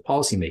table of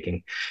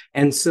policymaking.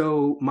 And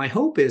so my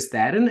hope is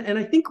that, and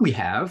I think we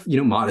have,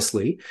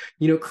 modestly,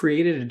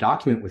 created a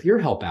document with your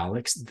help,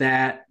 Alex,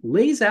 that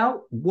lays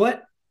out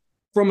what,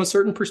 from a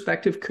certain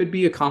perspective, could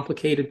be a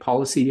complicated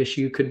policy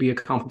issue, could be a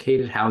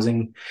complicated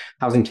housing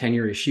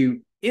tenure issue,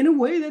 in a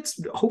way that's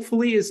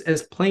hopefully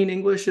as plain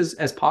English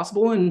as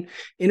possible, and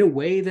in a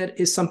way that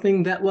is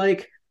something that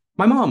like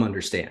my mom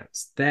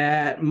understands,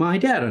 that my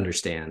dad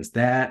understands,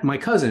 that my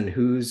cousin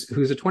who's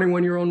a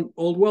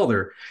 21-year-old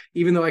welder,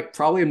 even though I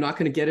probably am not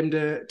going to get him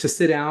to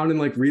sit down and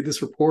like read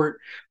this report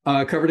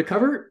cover to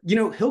cover,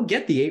 he'll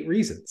get the 8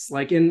 reasons.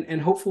 Like,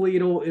 and hopefully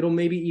it'll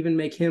maybe even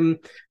make him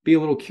be a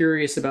little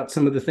curious about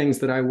some of the things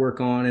that I work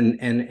on,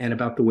 and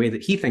about the way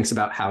that he thinks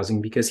about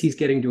housing, because he's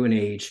getting to an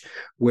age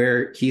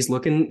where he's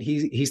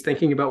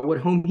thinking about what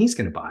home he's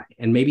going to buy,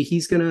 and maybe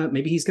he's gonna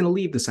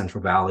leave the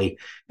Central Valley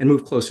and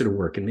move closer to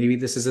work, and maybe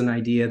this is an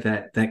idea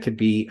that could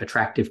be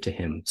attractive to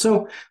him.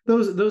 So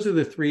those are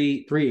the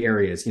three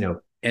areas: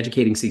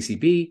 educating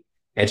CCB,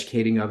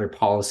 educating other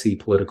policy,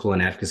 political,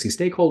 and advocacy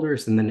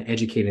stakeholders, and then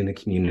educating the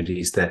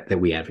communities that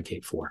we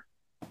advocate for.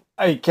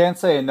 I can't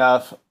say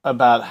enough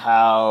about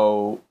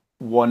how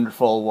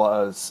wonderful it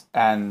was,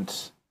 and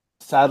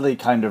sadly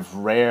kind of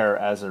rare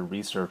as a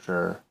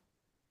researcher,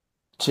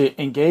 to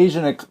engage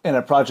in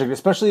a project,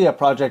 especially a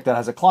project that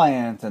has a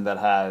client and that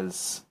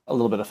has a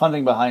little bit of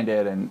funding behind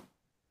it, and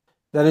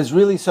that is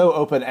really so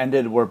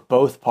open-ended, where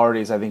both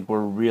parties, I think, were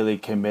really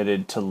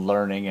committed to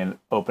learning and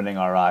opening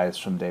our eyes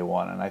from day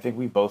one. And I think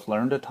we both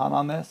learned a ton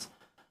on this.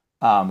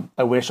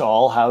 I wish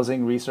all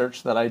housing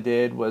research that I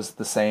did was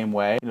the same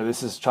way.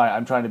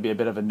 I'm trying to be a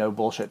bit of a no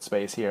bullshit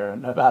space here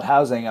about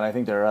housing, and I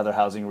think there are other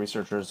housing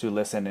researchers who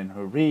listen and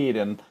who read.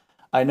 And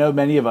I know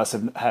many of us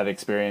have had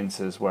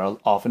experiences where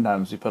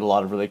oftentimes we put a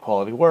lot of really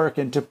quality work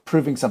into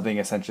proving something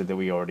essentially that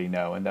we already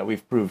know and that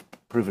we've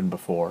proven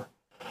before.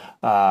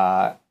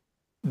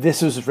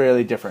 This was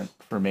really different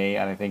for me,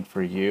 and I think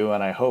for you,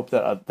 and I hope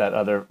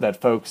that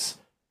folks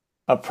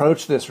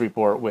approach this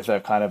report with a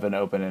kind of an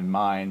open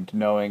mind,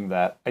 knowing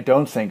that I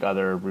don't think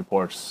other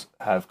reports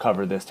have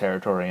covered this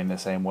territory in the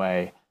same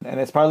way. And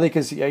it's partly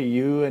because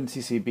you and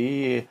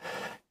CCB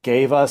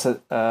gave us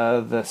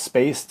the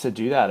space to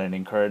do that and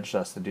encouraged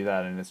us to do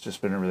that, and it's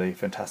just been a really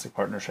fantastic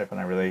partnership, and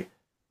I really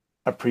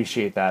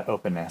appreciate that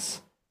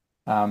openness.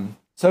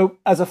 So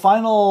as a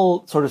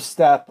final sort of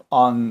step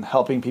on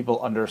helping people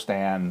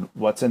understand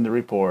what's in the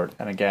report,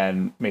 and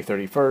again, May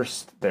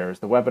 31st, there's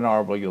the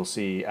webinar where you'll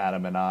see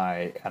Adam and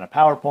I and a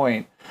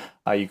PowerPoint.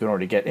 You can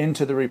already get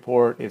into the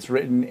report. It's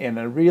written in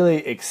a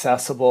really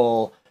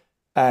accessible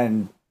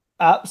and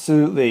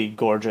absolutely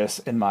gorgeous,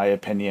 in my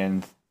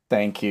opinion.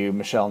 Thank you,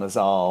 Michelle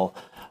Nazal,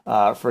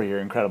 for your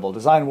incredible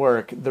design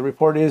work. The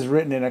report is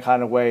written in a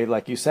kind of way,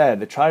 like you said,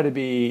 to try to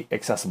be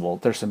accessible.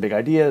 There's some big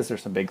ideas.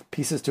 There's some big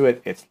pieces to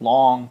it. It's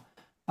long.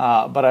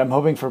 But I'm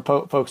hoping for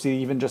folks to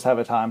even just have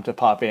a time to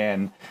pop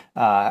in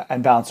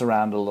and bounce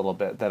around a little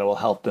bit, that it will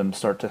help them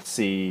start to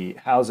see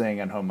housing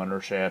and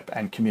homeownership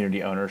and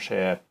community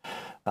ownership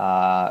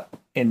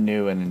in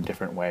new and in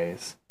different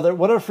ways.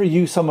 What are for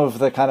you some of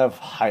the kind of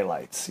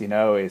highlights?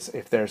 Is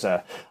if there's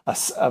a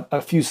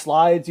few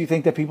slides you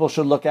think that people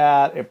should look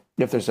at,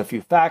 if there's a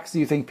few facts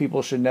you think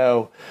people should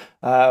know,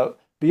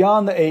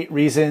 beyond the 8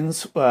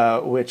 reasons,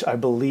 which I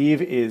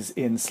believe is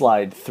in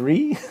slide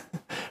 3,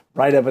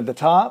 right up at the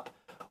top.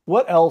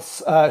 What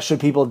else should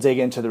people dig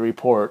into the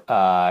report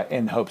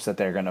in hopes that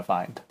they're going to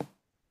find?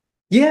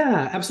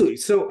 Yeah, absolutely.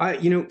 So,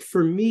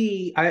 for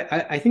me,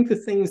 I think the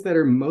things that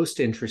are most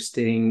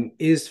interesting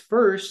is,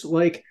 first,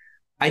 like,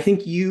 I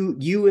think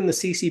you and the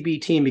CCB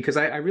team, because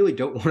I really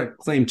don't want to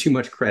claim too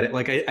much credit.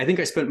 Like, I think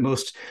I spent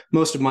most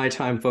of my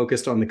time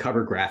focused on the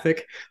cover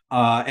graphic,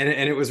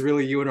 and it was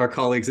really you and our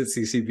colleagues at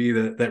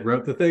CCB that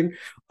wrote the thing.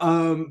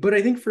 But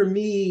I think for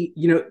me,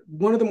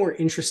 one of the more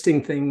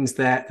interesting things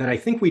that I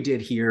think we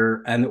did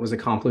here and that was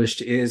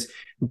accomplished is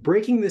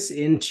breaking this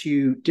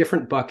into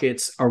different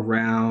buckets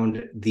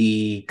around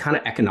the kind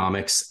of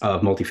economics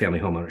of multifamily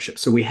homeownership.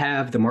 So we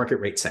have the market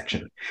rate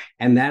section,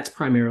 and that's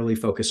primarily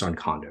focused on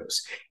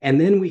condos.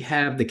 And then we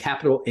have the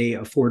capital A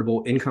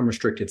affordable income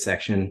restricted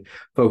section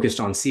focused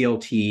on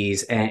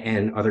CLTs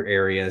and other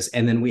areas.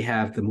 And then we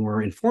have the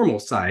more informal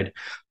side,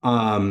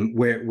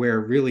 where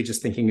really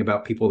just thinking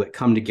about people that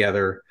come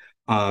together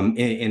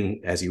in,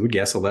 as you would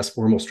guess, a less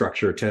formal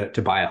structure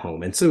to buy a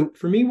home. And so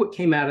for me, what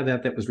came out of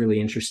that was really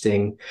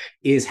interesting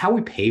is how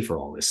we pay for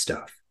all this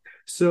stuff.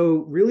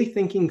 So really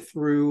thinking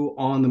through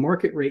on the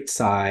market rate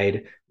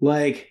side,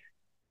 like,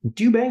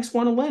 do banks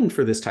want to lend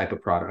for this type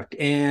of product?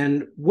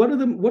 And what's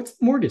the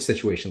mortgage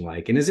situation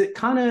like? And is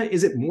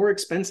it more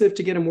expensive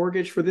to get a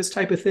mortgage for this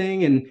type of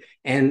thing?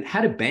 And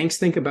how do banks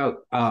think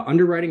about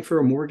underwriting for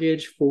a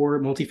mortgage for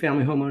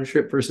multifamily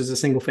homeownership versus a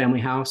single family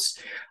house?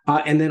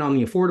 And then on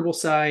the affordable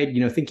side,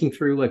 thinking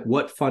through like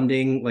what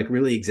funding like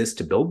really exists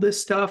to build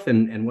this stuff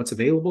and what's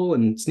available.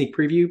 And sneak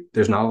preview,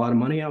 there's not a lot of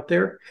money out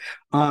there.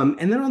 And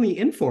then on the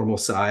informal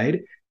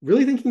side,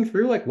 really thinking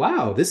through like,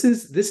 wow, this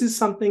is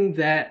something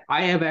that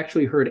I have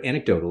actually heard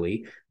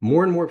anecdotally,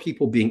 more and more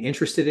people being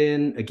interested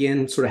in,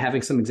 again, sort of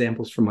having some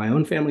examples from my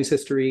own family's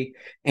history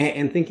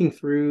and thinking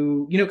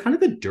through, kind of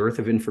the dearth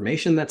of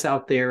information that's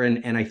out there.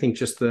 And I think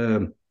just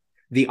the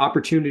the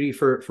opportunity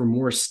for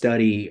more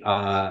study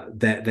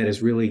that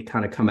has really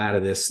kind of come out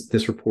of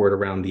this report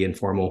around the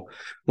informal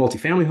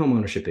multifamily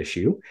homeownership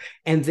issue,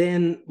 and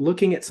then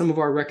looking at some of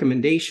our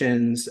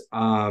recommendations.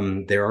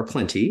 There are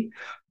plenty.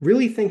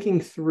 Really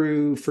thinking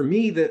through, for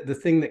me, the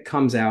thing that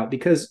comes out,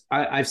 because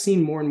I've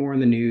seen more and more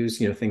in the news,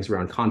 things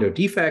around condo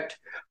defect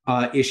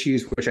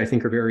issues, which I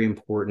think are very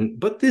important.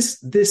 But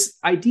this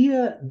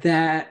idea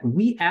that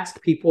we ask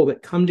people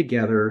that come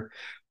together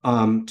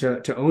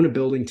to own a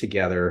building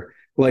together,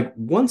 like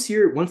once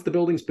the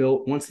building's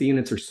built, once the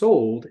units are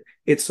sold,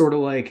 it's sort of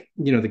like,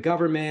 the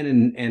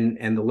government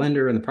and the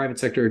lender and the private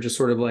sector are just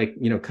sort of like,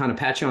 kind of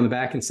pat you on the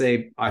back and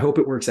say, I hope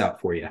it works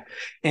out for you.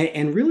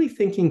 And really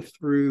thinking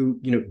through,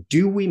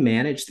 do we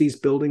manage these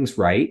buildings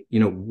right?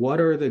 What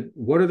are the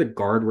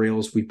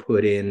guardrails we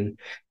put in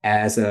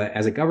as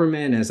a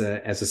government, as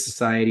a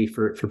society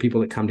for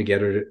people that come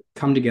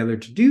together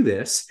to do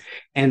this?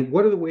 And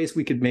what are the ways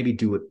we could maybe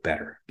do it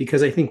better?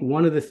 Because I think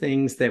one of the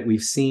things that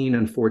we've seen,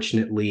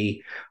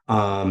 unfortunately,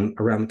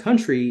 around the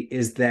country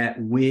is that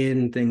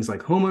when things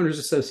like homeowners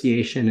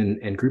association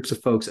and groups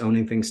of folks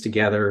owning things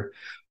together,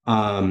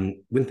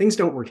 when things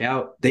don't work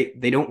out,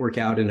 they don't work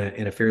out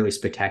in a fairly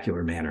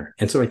spectacular manner.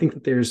 And so I think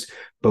that there's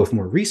both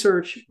more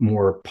research,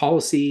 more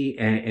policy,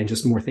 and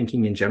just more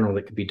thinking in general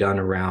that could be done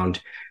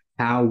around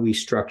how we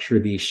structure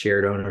these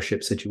shared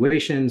ownership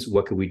situations.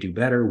 What could we do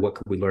better? What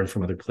could we learn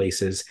from other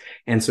places?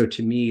 And so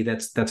to me,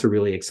 that's a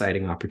really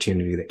exciting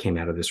opportunity that came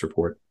out of this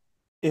report.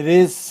 It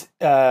is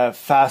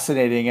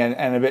fascinating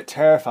and a bit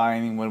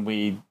terrifying when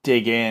we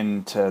dig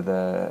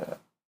into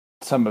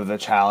some of the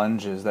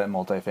challenges that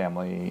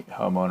multifamily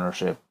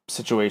homeownership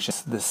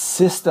situations, the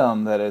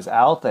system that is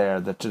out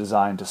there that's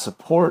designed to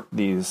support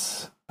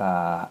these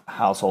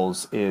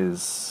households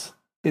is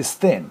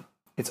thin.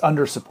 It's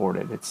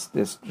undersupported.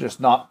 It's just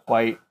not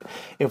quite.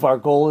 If our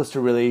goal is to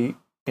really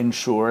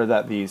ensure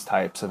that these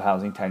types of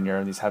housing tenure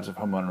and these types of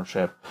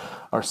homeownership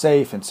are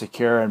safe and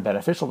secure and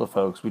beneficial to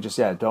folks, we just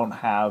don't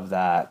have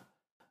that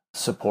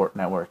support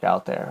network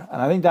out there.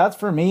 And I think that's,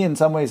 for me, in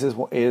some ways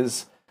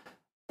is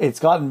it's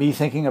gotten me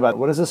thinking about,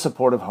 what does a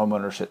supportive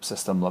homeownership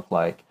system look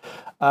like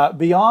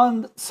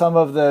beyond some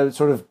of the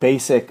sort of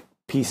basic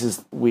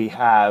pieces we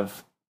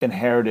have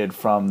inherited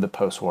from the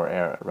post-war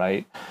era,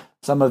 right?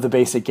 Some of the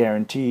basic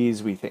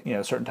guarantees, we think,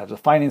 certain types of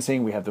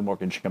financing, we have the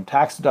mortgage income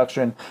tax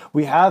deduction,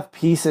 we have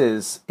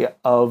pieces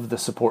of the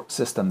support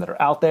system that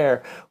are out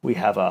there. We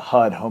have a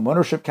HUD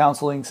homeownership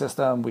counseling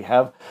system.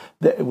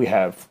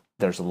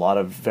 There's a lot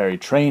of very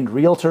trained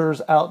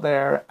realtors out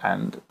there,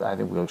 and I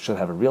think we should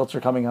have a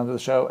realtor coming onto the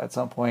show at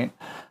some point,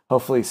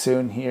 hopefully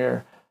soon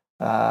here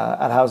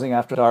at Housing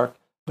After Dark.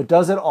 But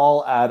does it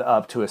all add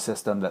up to a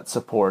system that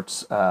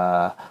supports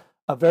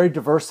a very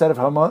diverse set of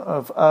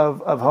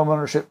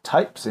homeownership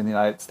types in the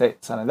United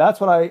States? And that's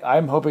what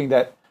I'm hoping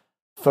that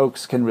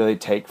folks can really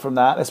take from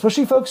that,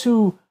 especially folks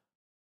who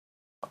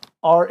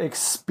are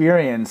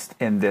experienced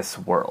in this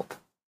world.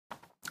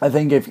 I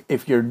think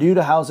if you're new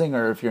to housing,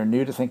 or if you're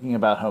new to thinking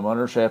about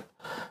homeownership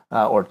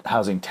or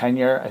housing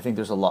tenure, I think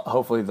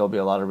hopefully there'll be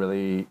a lot of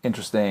really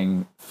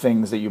interesting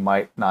things that you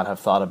might not have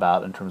thought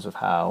about in terms of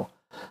how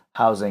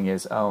housing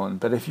is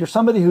owned. But if you're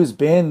somebody who's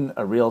been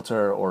a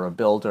realtor or a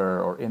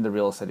builder or in the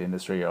real estate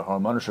industry or a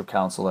homeownership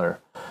counselor,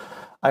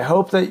 I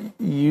hope that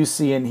you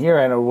see and hear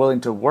and are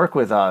willing to work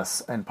with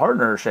us in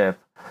partnership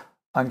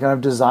on kind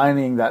of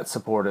designing that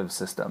supportive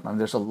system. I mean,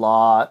 there's a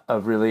lot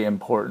of really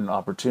important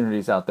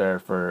opportunities out there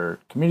for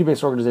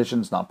community-based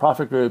organizations,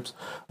 nonprofit groups,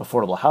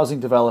 affordable housing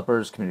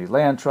developers, community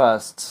land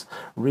trusts,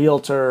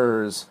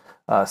 realtors,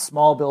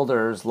 small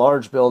builders,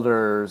 large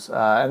builders,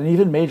 and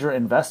even major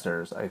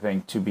investors, I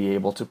think, to be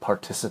able to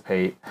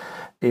participate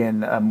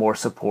in a more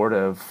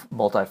supportive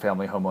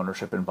multifamily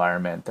homeownership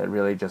environment that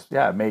really just,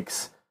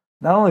 makes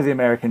not only the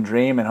American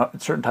dream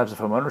and certain types of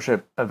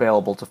homeownership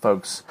available to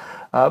folks,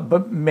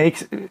 but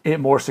makes it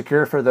more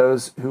secure for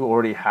those who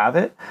already have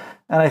it.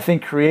 And I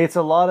think creates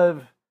a lot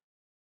of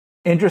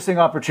interesting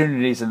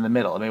opportunities in the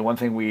middle. I mean, one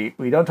thing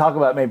we don't talk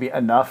about maybe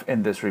enough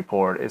in this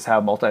report is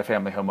how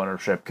multifamily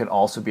homeownership can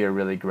also be a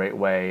really great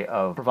way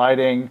of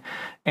providing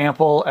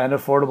ample and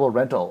affordable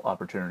rental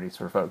opportunities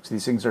for folks.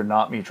 These things are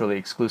not mutually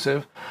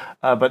exclusive,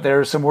 but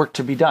there's some work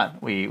to be done.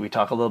 We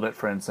talk a little bit,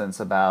 for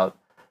instance, about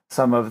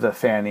some of the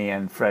Fannie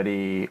and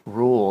Freddie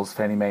rules,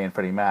 Fannie Mae and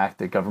Freddie Mac,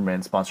 the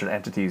government-sponsored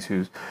entities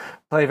who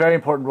play a very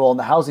important role in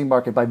the housing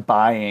market by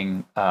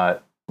buying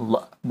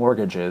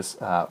mortgages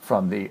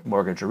from the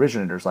mortgage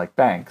originators like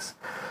banks,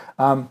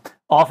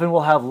 often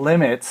will have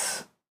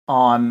limits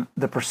on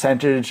the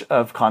percentage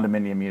of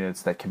condominium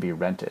units that can be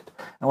rented.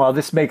 And while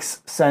this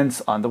makes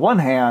sense on the one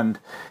hand,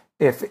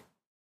 if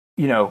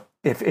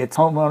it's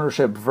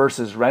homeownership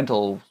versus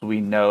rental, we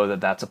know that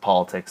that's a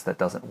politics that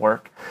doesn't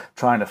work.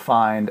 Trying to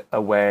find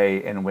a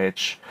way in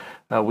which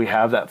we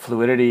have that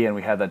fluidity and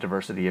we have that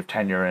diversity of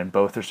tenure, and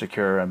both are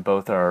secure and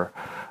both are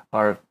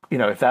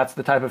if that's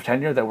the type of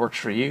tenure that works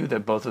for you,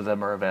 that both of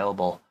them are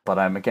available. But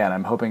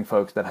I'm hoping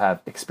folks that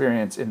have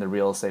experience in the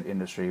real estate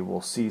industry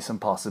will see some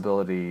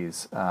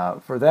possibilities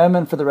for them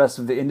and for the rest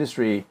of the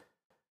industry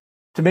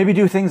to maybe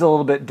do things a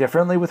little bit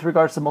differently with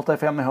regards to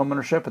multifamily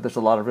homeownership, but there's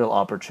a lot of real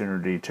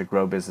opportunity to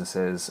grow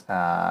businesses,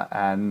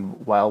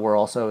 and while we're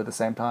also at the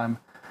same time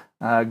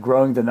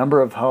growing the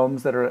number of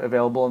homes that are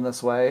available in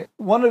this way.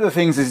 One of the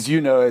things, as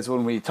you know, is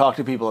when we talk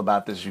to people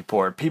about this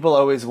report, people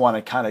always want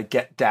to kind of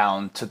get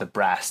down to the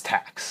brass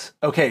tacks.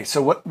 Okay,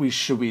 so what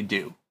should we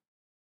do?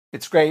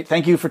 It's great.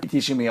 Thank you for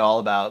teaching me all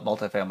about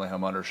multifamily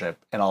homeownership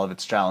and all of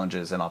its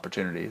challenges and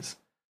opportunities.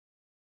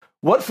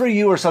 What for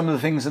you are some of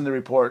the things in the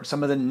report,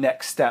 some of the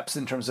next steps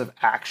in terms of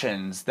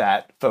actions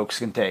that folks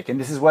can take? And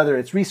this is whether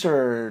it's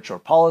research or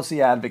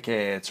policy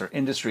advocates or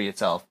industry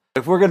itself.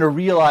 If we're going to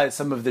realize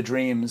some of the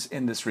dreams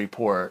in this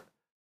report,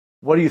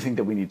 what do you think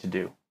that we need to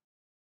do?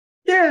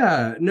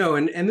 Yeah, no,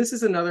 and this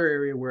is another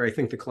area where I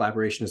think the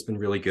collaboration has been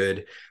really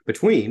good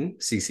between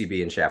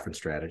CCB and Shafran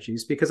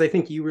Strategies, because I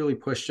think you really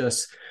pushed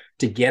us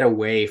to get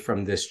away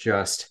from this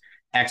just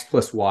X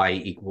plus Y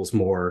equals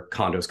more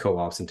condos,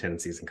 co-ops, and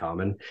tenancies in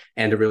common,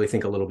 and to really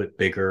think a little bit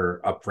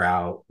bigger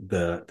about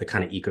the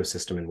kind of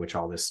ecosystem in which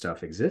all this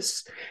stuff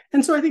exists.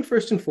 And so I think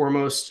first and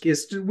foremost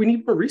is we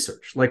need more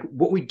research. Like,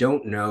 what we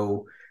don't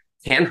know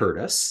can hurt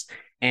us.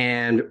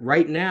 And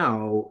right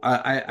now,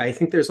 I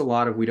think there's a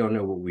lot of we don't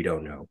know what we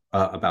don't know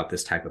about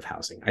this type of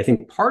housing. I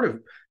think part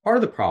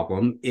of the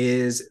problem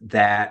is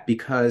that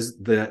because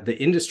the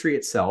industry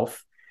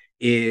itself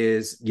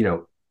is,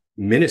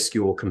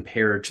 minuscule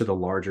compared to the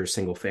larger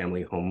single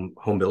family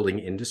home building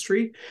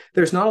industry,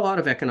 there's not a lot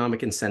of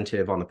economic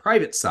incentive on the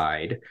private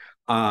side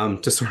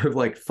to sort of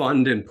like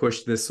fund and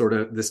push this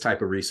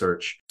type of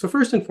research. So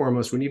first and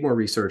foremost, we need more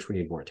research, we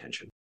need more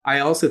attention.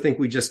 I also think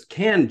we just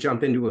can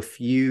jump into a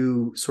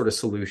few sort of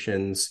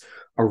solutions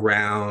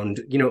around,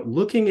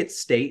 looking at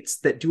states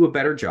that do a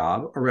better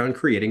job around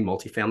creating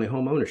multifamily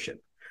home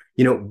ownership.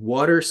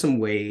 What are some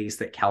ways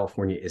that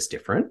California is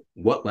different?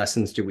 What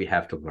lessons do we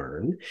have to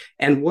learn?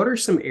 And what are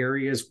some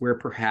areas where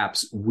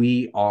perhaps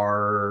we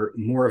are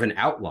more of an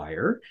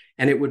outlier,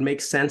 and it would make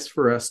sense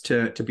for us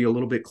to be a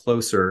little bit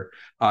closer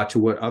to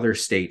what other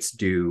states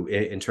do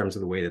in terms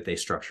of the way that they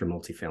structure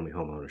multifamily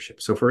home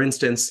ownership? So for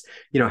instance,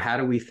 how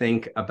do we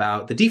think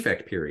about the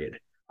defect period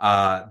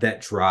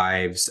that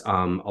drives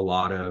a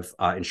lot of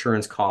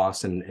insurance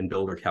costs and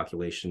builder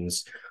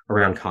calculations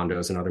around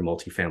condos and other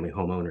multifamily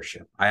home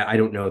ownership? I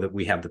don't know that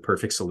we have the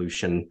perfect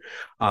solution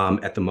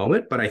at the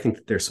moment, but I think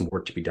that there's some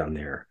work to be done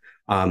there.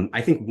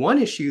 I think one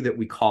issue that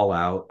we call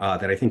out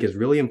that I think is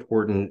really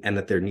important and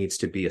that there needs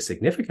to be a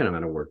significant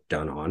amount of work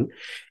done on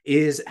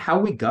is how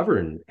we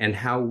govern and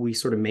how we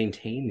sort of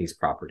maintain these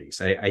properties.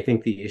 I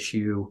think the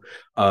issue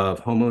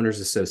of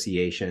homeowners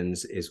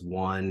associations is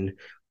one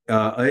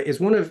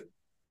of,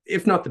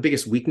 if not the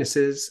biggest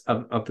weaknesses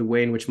of the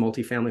way in which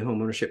multifamily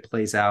homeownership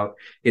plays out.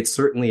 It's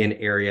certainly an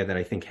area that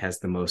I think has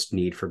the most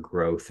need for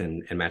growth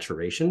and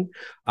maturation.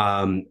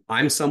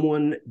 I'm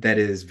someone that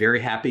is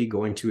very happy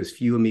going to as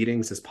few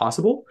meetings as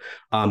possible.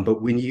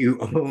 But when you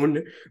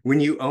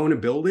own a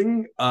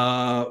building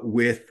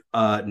with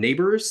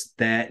neighbors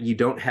that you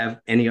don't have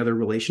any other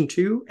relation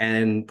to,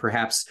 and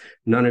perhaps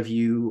none of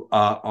you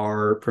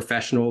are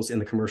professionals in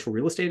the commercial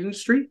real estate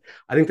industry,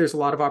 I think there's a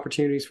lot of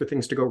opportunities for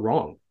things to go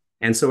wrong.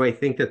 And so I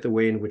think that the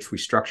way in which we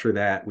structure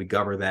that, we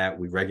govern that,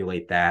 we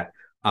regulate that,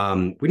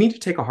 we need to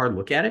take a hard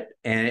look at it.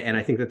 And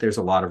I think that there's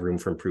a lot of room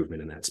for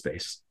improvement in that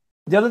space.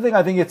 The other thing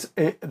I think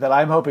that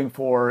I'm hoping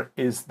for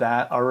is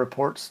that our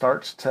report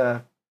starts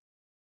to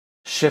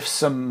shift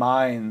some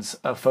minds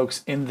of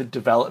folks in the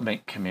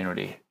development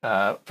community.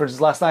 For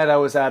instance, last night I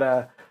was at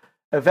a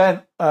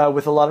event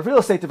with a lot of real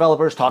estate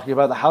developers talking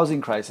about the housing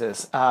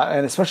crisis.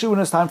 And especially when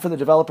it's time for the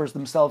developers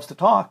themselves to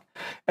talk,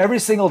 every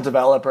single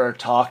developer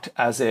talked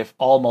as if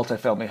all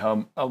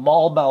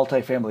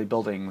multifamily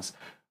buildings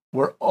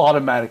were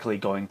automatically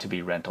going to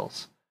be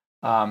rentals.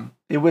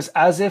 It was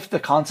as if the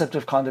concept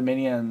of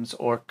condominiums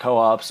or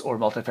co-ops or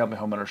multifamily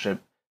homeownership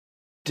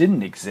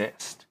didn't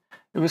exist.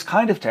 It was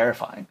kind of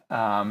terrifying.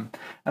 And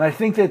I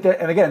think that,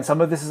 and again,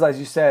 some of this is, as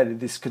you said,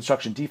 this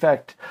construction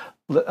defect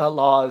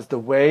laws, the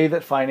way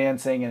that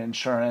financing and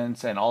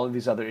insurance and all of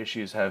these other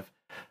issues have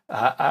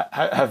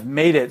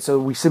made it so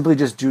we simply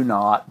just do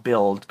not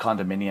build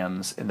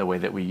condominiums in the way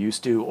that we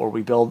used to, or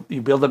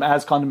you build them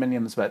as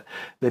condominiums, but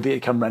they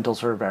become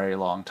rentals for a very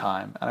long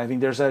time. And I think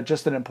there's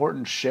just an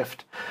important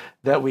shift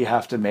that we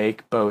have to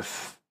make,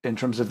 both in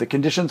terms of the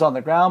conditions on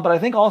the ground, but I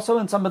think also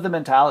in some of the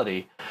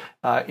mentality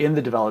in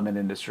the development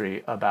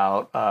industry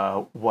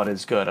about what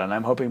is good. And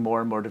I'm hoping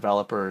more and more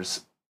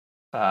developers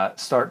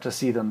start to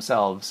see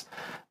themselves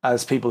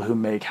as people who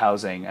make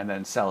housing and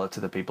then sell it to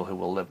the people who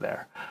will live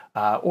there,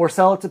 or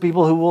sell it to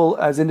people who will,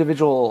 as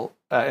individual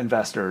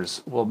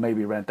investors, will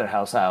maybe rent their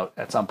house out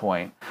at some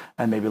point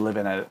and maybe live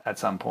in it at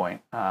some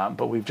point.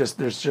 But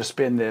there's just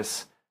been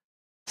this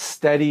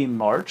steady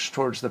march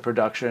towards the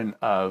production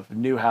of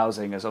new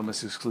housing as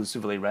almost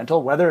exclusively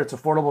rental, whether it's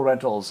affordable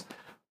rentals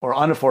or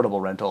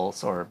unaffordable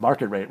rentals or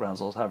market rate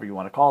rentals, however you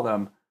want to call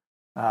them.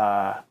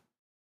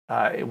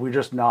 We've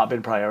just not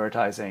been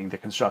prioritizing the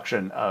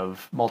construction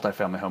of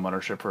multifamily home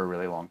ownership for a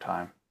really long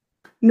time.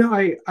 No,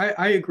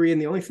 I agree.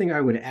 And the only thing I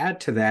would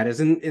add to that is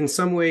in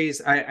some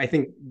ways, I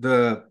think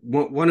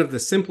one of the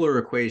simpler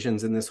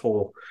equations in this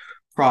whole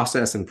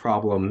process and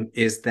problem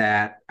is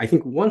that I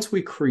think once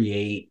we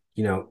create,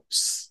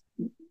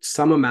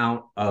 some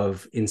amount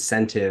of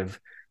incentive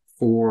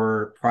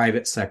for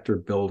private sector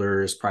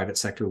builders, private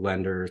sector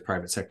lenders,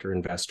 private sector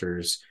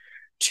investors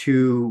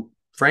to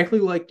frankly,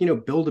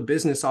 build a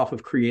business off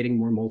of creating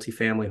more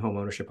multifamily home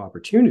ownership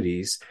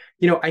opportunities,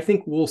 I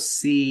think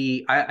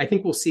I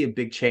think we'll see a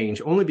big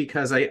change only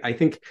because I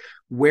think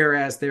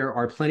whereas there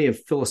are plenty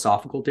of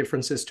philosophical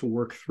differences to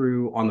work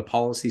through on the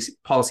policy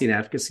and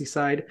advocacy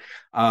side,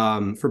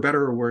 for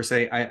better or worse,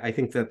 I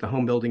think that the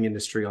home building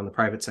industry on the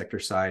private sector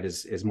side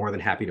is more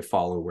than happy to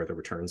follow where the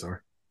returns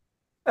are.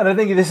 And I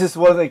think this is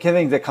one of the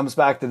things that comes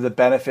back to the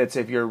benefits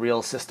if your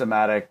real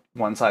systematic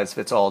one size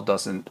fits all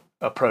doesn't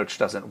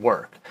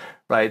work,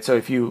 right? So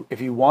if you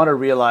want to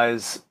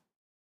realize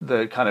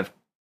the kind of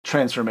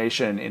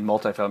transformation in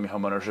multifamily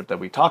home ownership that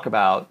we talk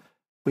about,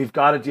 we've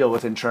got to deal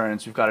with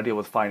insurance, we've got to deal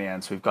with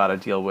finance, we've got to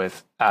deal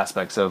with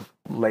aspects of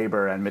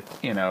labor and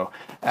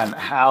and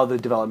how the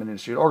development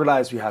industry is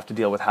organized. We have to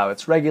deal with how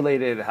it's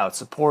regulated, how it's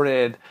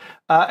supported,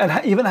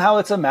 and even how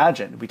it's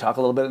imagined. We talk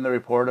a little bit in the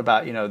report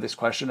about this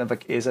question of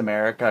like, is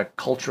America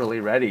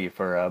culturally ready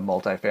for a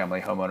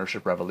multifamily home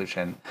ownership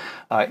revolution?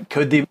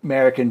 Could the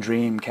American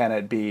dream, can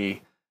it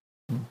be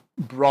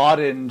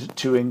broadened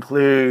to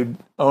include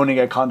owning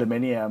a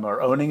condominium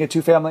or owning a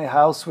two-family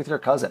house with your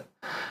cousin?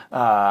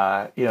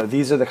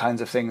 These are the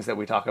kinds of things that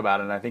we talk about,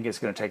 and I think it's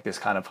going to take this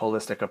kind of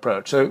holistic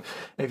approach. So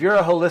if you're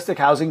a holistic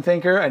housing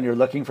thinker and you're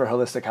looking for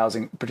holistic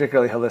housing,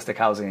 particularly holistic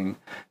housing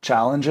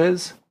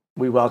challenges,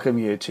 we welcome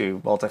you to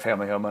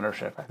multifamily home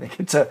ownership. I think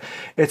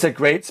it's a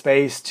great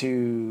space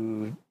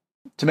to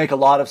make a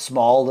lot of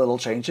small little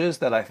changes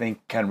that I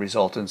think can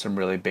result in some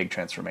really big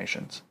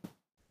transformations.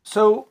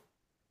 So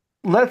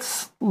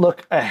let's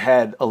look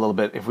ahead a little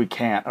bit, if we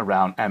can,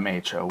 around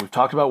MHO. We've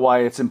talked about why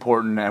it's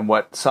important and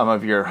what some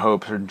of your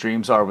hopes and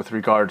dreams are with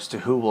regards to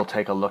who will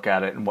take a look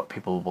at it and what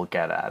people will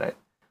get at it.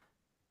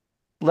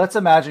 Let's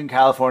imagine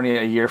California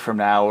a year from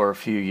now or a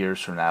few years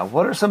from now.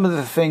 What are some of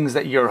the things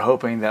that you're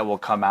hoping that will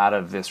come out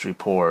of this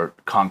report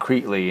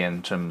concretely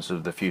in terms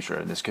of the future?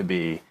 And this could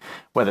be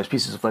whether it's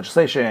pieces of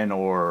legislation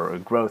or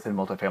growth in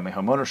multifamily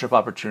home ownership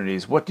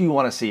opportunities. What do you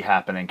want to see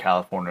happen in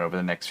California over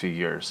the next few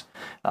years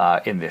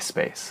in this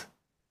space?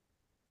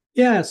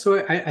 Yeah,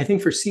 so I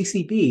think for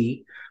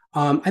CCB,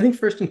 I think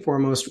first and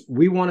foremost,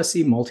 we want to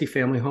see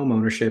multifamily home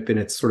ownership in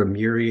its sort of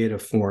myriad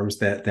of forms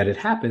that it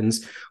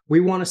happens.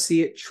 We want to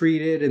see it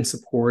treated and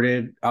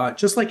supported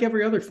just like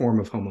every other form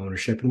of home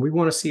ownership, and we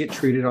want to see it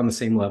treated on the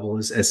same level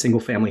as single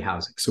family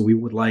housing. So we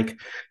would like,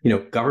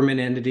 government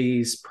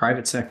entities,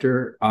 private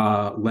sector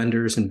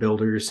lenders and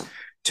builders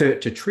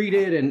to treat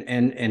it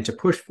and to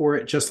push for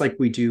it just like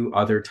we do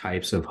other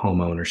types of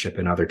home ownership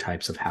and other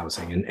types of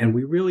housing. And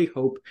we really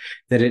hope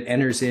that it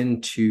enters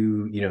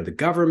into, the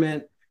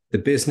government, the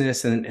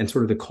business, and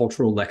sort of the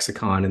cultural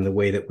lexicon in the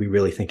way that we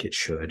really think it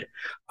should.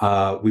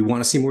 We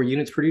want to see more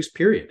units produced,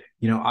 period.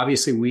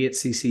 Obviously we at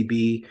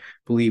CCB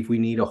believe we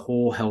need a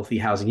whole healthy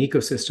housing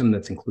ecosystem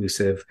that's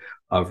inclusive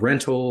of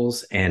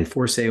rentals and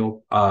for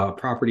sale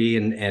property.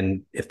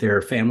 And if there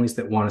are families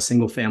that want a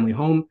single family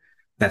home,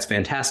 that's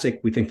fantastic.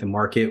 We think the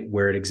market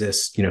where it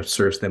exists,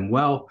 serves them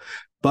well.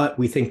 But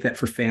we think that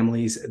for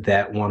families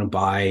that want to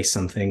buy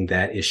something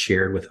that is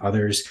shared with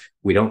others,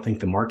 we don't think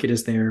the market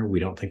is there.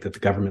 We don't think that the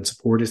government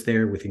support is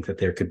there. We think that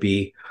there could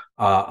be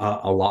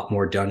a lot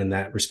more done in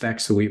that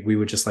respect. So we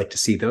would just like to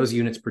see those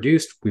units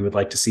produced. We would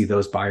like to see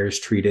those buyers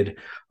treated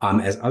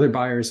as other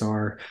buyers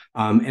are.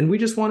 And we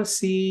just want to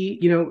see,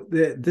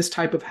 this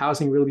type of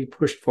housing really be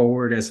pushed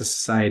forward as a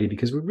society,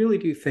 because we really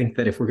do think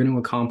that if we're going to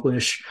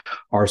accomplish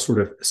our sort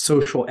of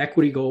social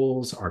equity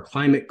goals, our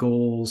climate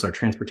goals, our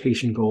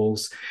transportation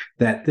goals,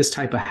 that this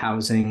type of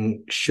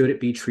housing, should it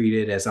be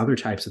treated as other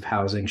types of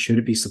housing, should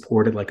it be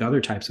supported like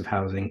other types of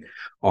housing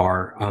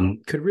are,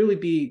 could really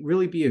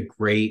be a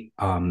great,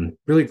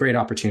 really great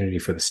opportunity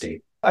for the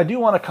state. I do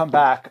want to come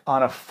back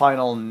on a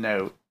final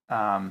note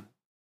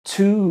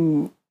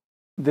to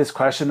this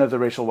question of the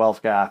racial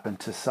wealth gap and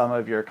to some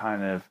of your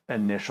kind of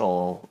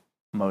initial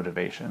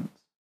motivations.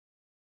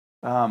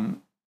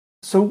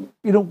 So,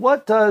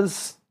 what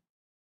does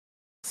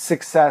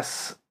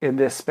success in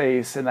this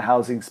space, in the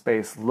housing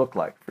space, look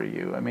like for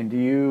you? I mean, do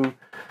you,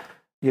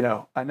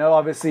 I know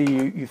obviously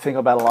you think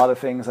about a lot of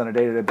things on a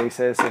day-to-day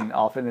basis and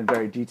often in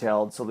very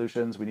detailed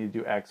solutions. We need to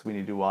do X, we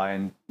need to do Y,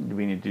 and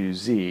we need to do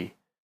Z.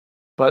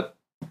 But,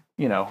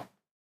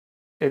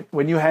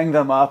 when you hang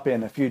them up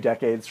in a few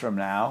decades from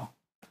now,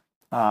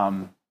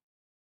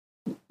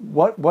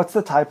 what's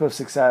the type of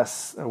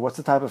success, or what's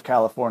the type of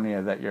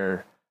California that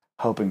you're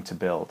hoping to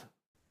build?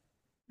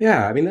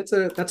 Yeah, I mean that's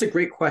a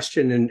great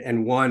question,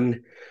 and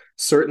one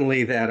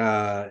certainly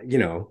that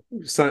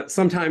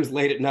sometimes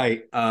late at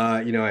night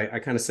I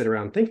kind of sit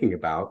around thinking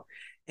about.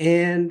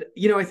 And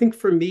I think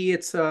for me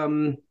it's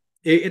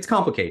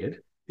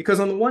complicated Because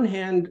on the one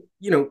hand,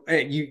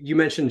 you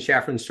mentioned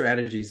Shafran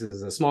Strategies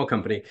as a small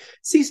company.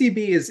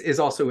 CCB is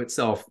also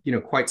itself,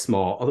 quite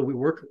small, although we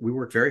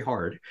work very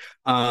hard.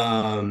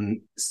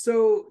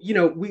 So,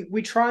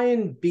 we try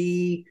and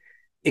be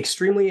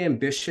extremely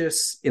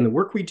ambitious in the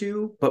work we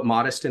do, but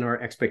modest in our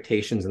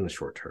expectations in the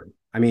short term.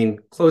 I mean,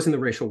 closing the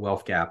racial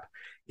wealth gap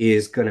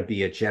is going to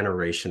be a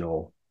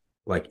generational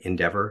like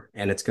endeavor,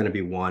 and it's going to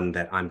be one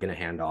that I'm going to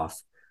hand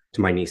off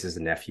to my nieces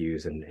and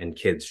nephews and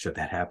kids should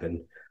that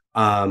happen.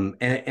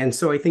 And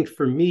so I think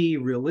for me,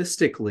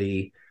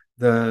 realistically,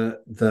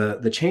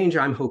 the change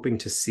I'm hoping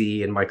to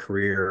see in my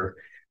career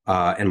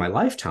and my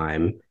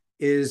lifetime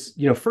is,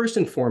 first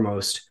and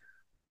foremost,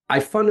 I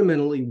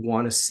fundamentally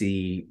want to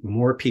see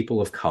more people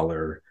of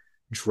color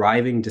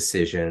driving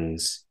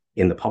decisions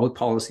in the public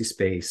policy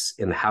space,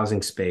 in the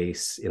housing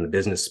space, in the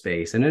business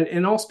space, and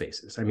in all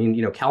spaces. I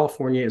mean,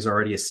 California is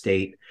already a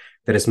state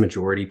that is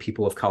majority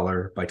people of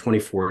color. By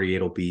 2040,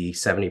 it'll be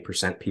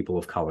 70% people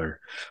of color.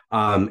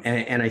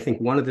 And I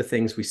think one of the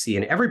things we see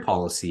in every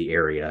policy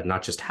area,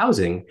 not just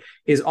housing,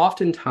 is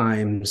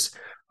oftentimes,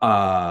 we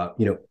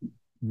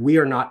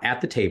are not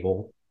at the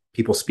table.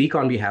 People speak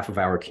on behalf of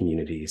our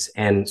communities,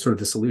 and sort of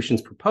the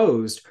solutions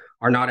proposed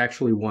are not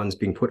actually ones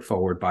being put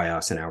forward by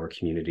us in our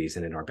communities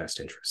and in our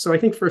best interest. So I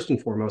think first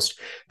and foremost,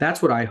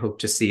 that's what I hope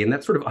to see. And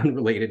that's sort of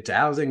unrelated to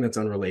housing, that's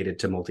unrelated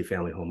to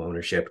multifamily home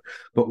ownership,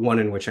 but one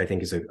in which I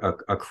think is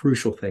a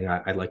crucial thing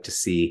I'd like to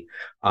see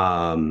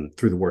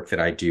through the work that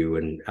I do,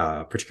 and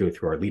particularly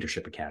through our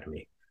Leadership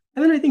Academy.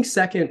 And then I think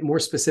second, more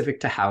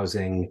specific to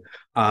housing,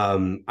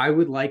 I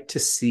would like to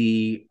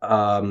see,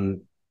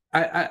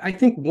 I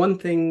think one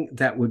thing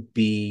that would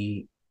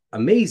be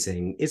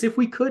amazing is if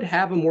we could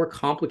have a more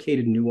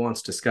complicated,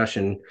 nuanced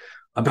discussion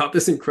about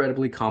this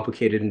incredibly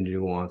complicated and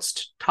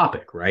nuanced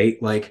topic,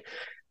 right? Like,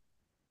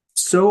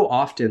 so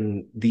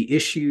often the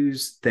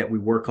issues that we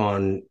work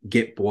on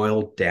get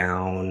boiled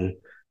down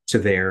to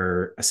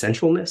their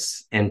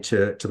essentialness and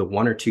to the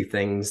one or two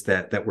things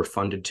that we're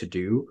funded to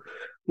do,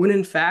 when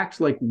in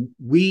fact, like,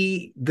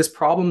 this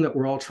problem that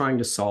we're all trying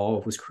to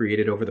solve was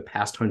created over the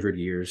past 100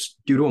 years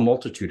due to a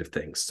multitude of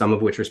things, some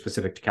of which are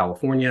specific to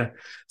California,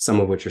 some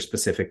of which are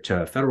specific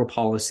to federal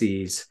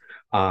policies.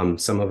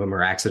 Some of them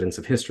are accidents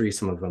of history,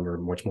 some of them are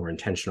much more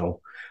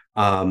intentional.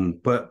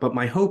 But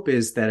my hope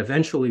is that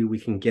eventually we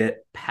can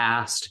get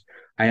past,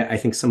 I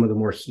think, some of the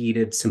more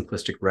heated,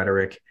 simplistic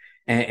rhetoric,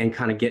 and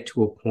kind of get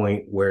to a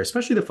point where,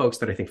 especially the folks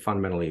that I think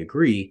fundamentally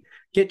agree,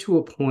 get to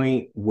a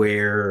point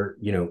where,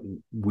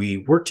 we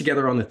work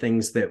together on the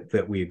things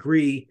that we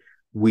agree.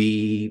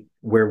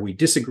 Where we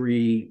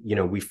disagree,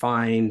 we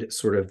find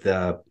sort of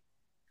the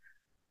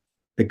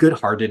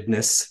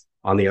good-heartedness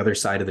on the other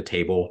side of the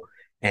table,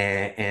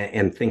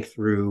 and think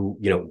through,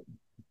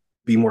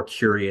 be more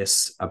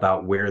curious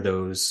about where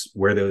those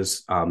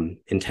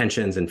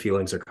intentions and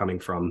feelings are coming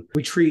from.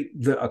 We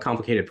treat a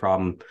complicated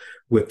problem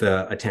with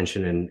the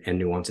attention and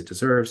nuance it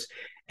deserves.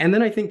 And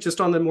then I think just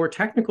on the more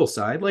technical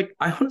side, like,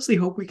 I honestly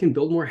hope we can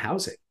build more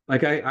housing.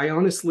 Like, I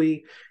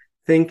honestly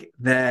think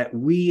that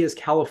we as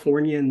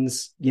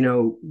Californians,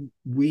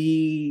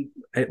 we,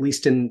 at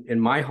least in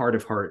my heart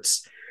of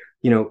hearts,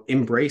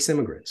 embrace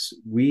immigrants.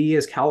 We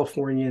as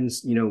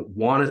Californians,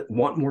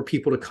 want more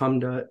people to come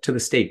to the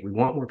state. We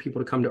want more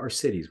people to come to our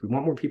cities. We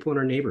want more people in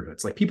our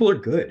neighborhoods. Like, people are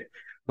good.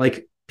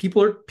 Like,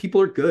 people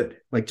are good,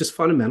 like, just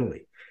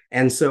fundamentally.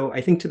 And so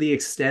I think to the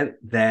extent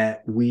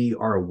that we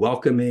are a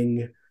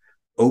welcoming,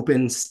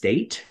 open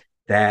state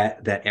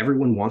that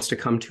everyone wants to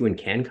come to and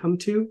can come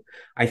to,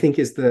 I think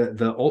is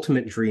the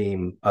ultimate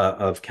dream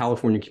of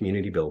California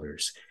community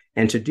builders.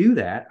 And to do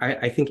that,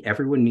 I think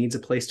everyone needs a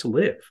place to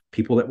live.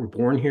 People that were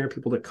born here,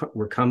 people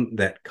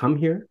that come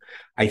here,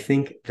 I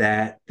think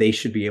that they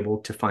should be able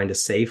to find a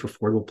safe,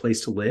 affordable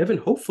place to live, and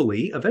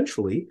hopefully,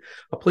 eventually,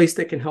 a place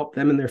that can help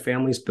them and their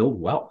families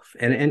build wealth.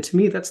 And to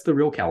me, that's the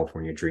real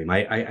California dream.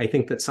 I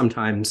think that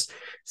sometimes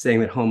saying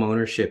that home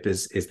ownership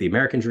is the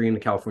American dream, the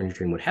California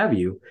dream, what have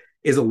you,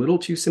 is a little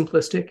too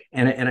simplistic.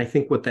 And I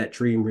think what that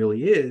dream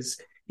really is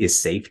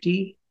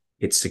safety,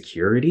 it's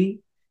security,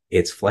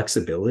 it's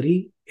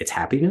flexibility, it's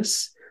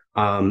happiness.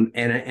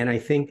 And I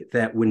think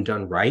that when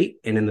done right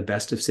and in the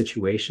best of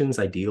situations,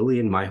 ideally,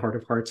 in my heart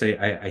of hearts,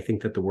 I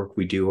think that the work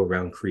we do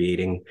around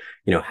creating,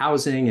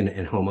 housing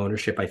and home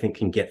ownership, I think,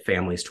 can get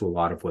families to a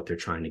lot of what they're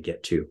trying to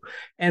get to.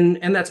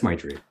 And that's my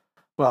dream.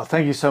 Well,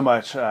 thank you so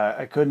much.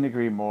 I couldn't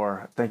agree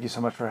more. Thank you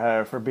so much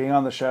for being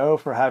on the show,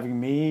 for having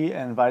me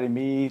and inviting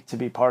me to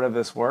be part of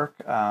this work.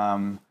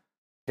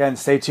 Again,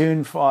 stay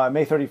tuned for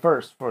May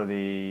 31st for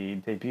the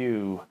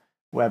debut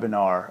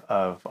webinar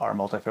of our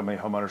Multifamily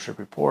Homeownership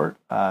Report.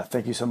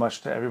 Thank you so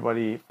much to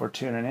everybody for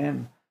tuning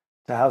in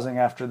to Housing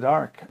After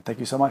Dark. Thank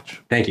you so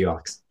much. Thank you,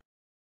 Alex.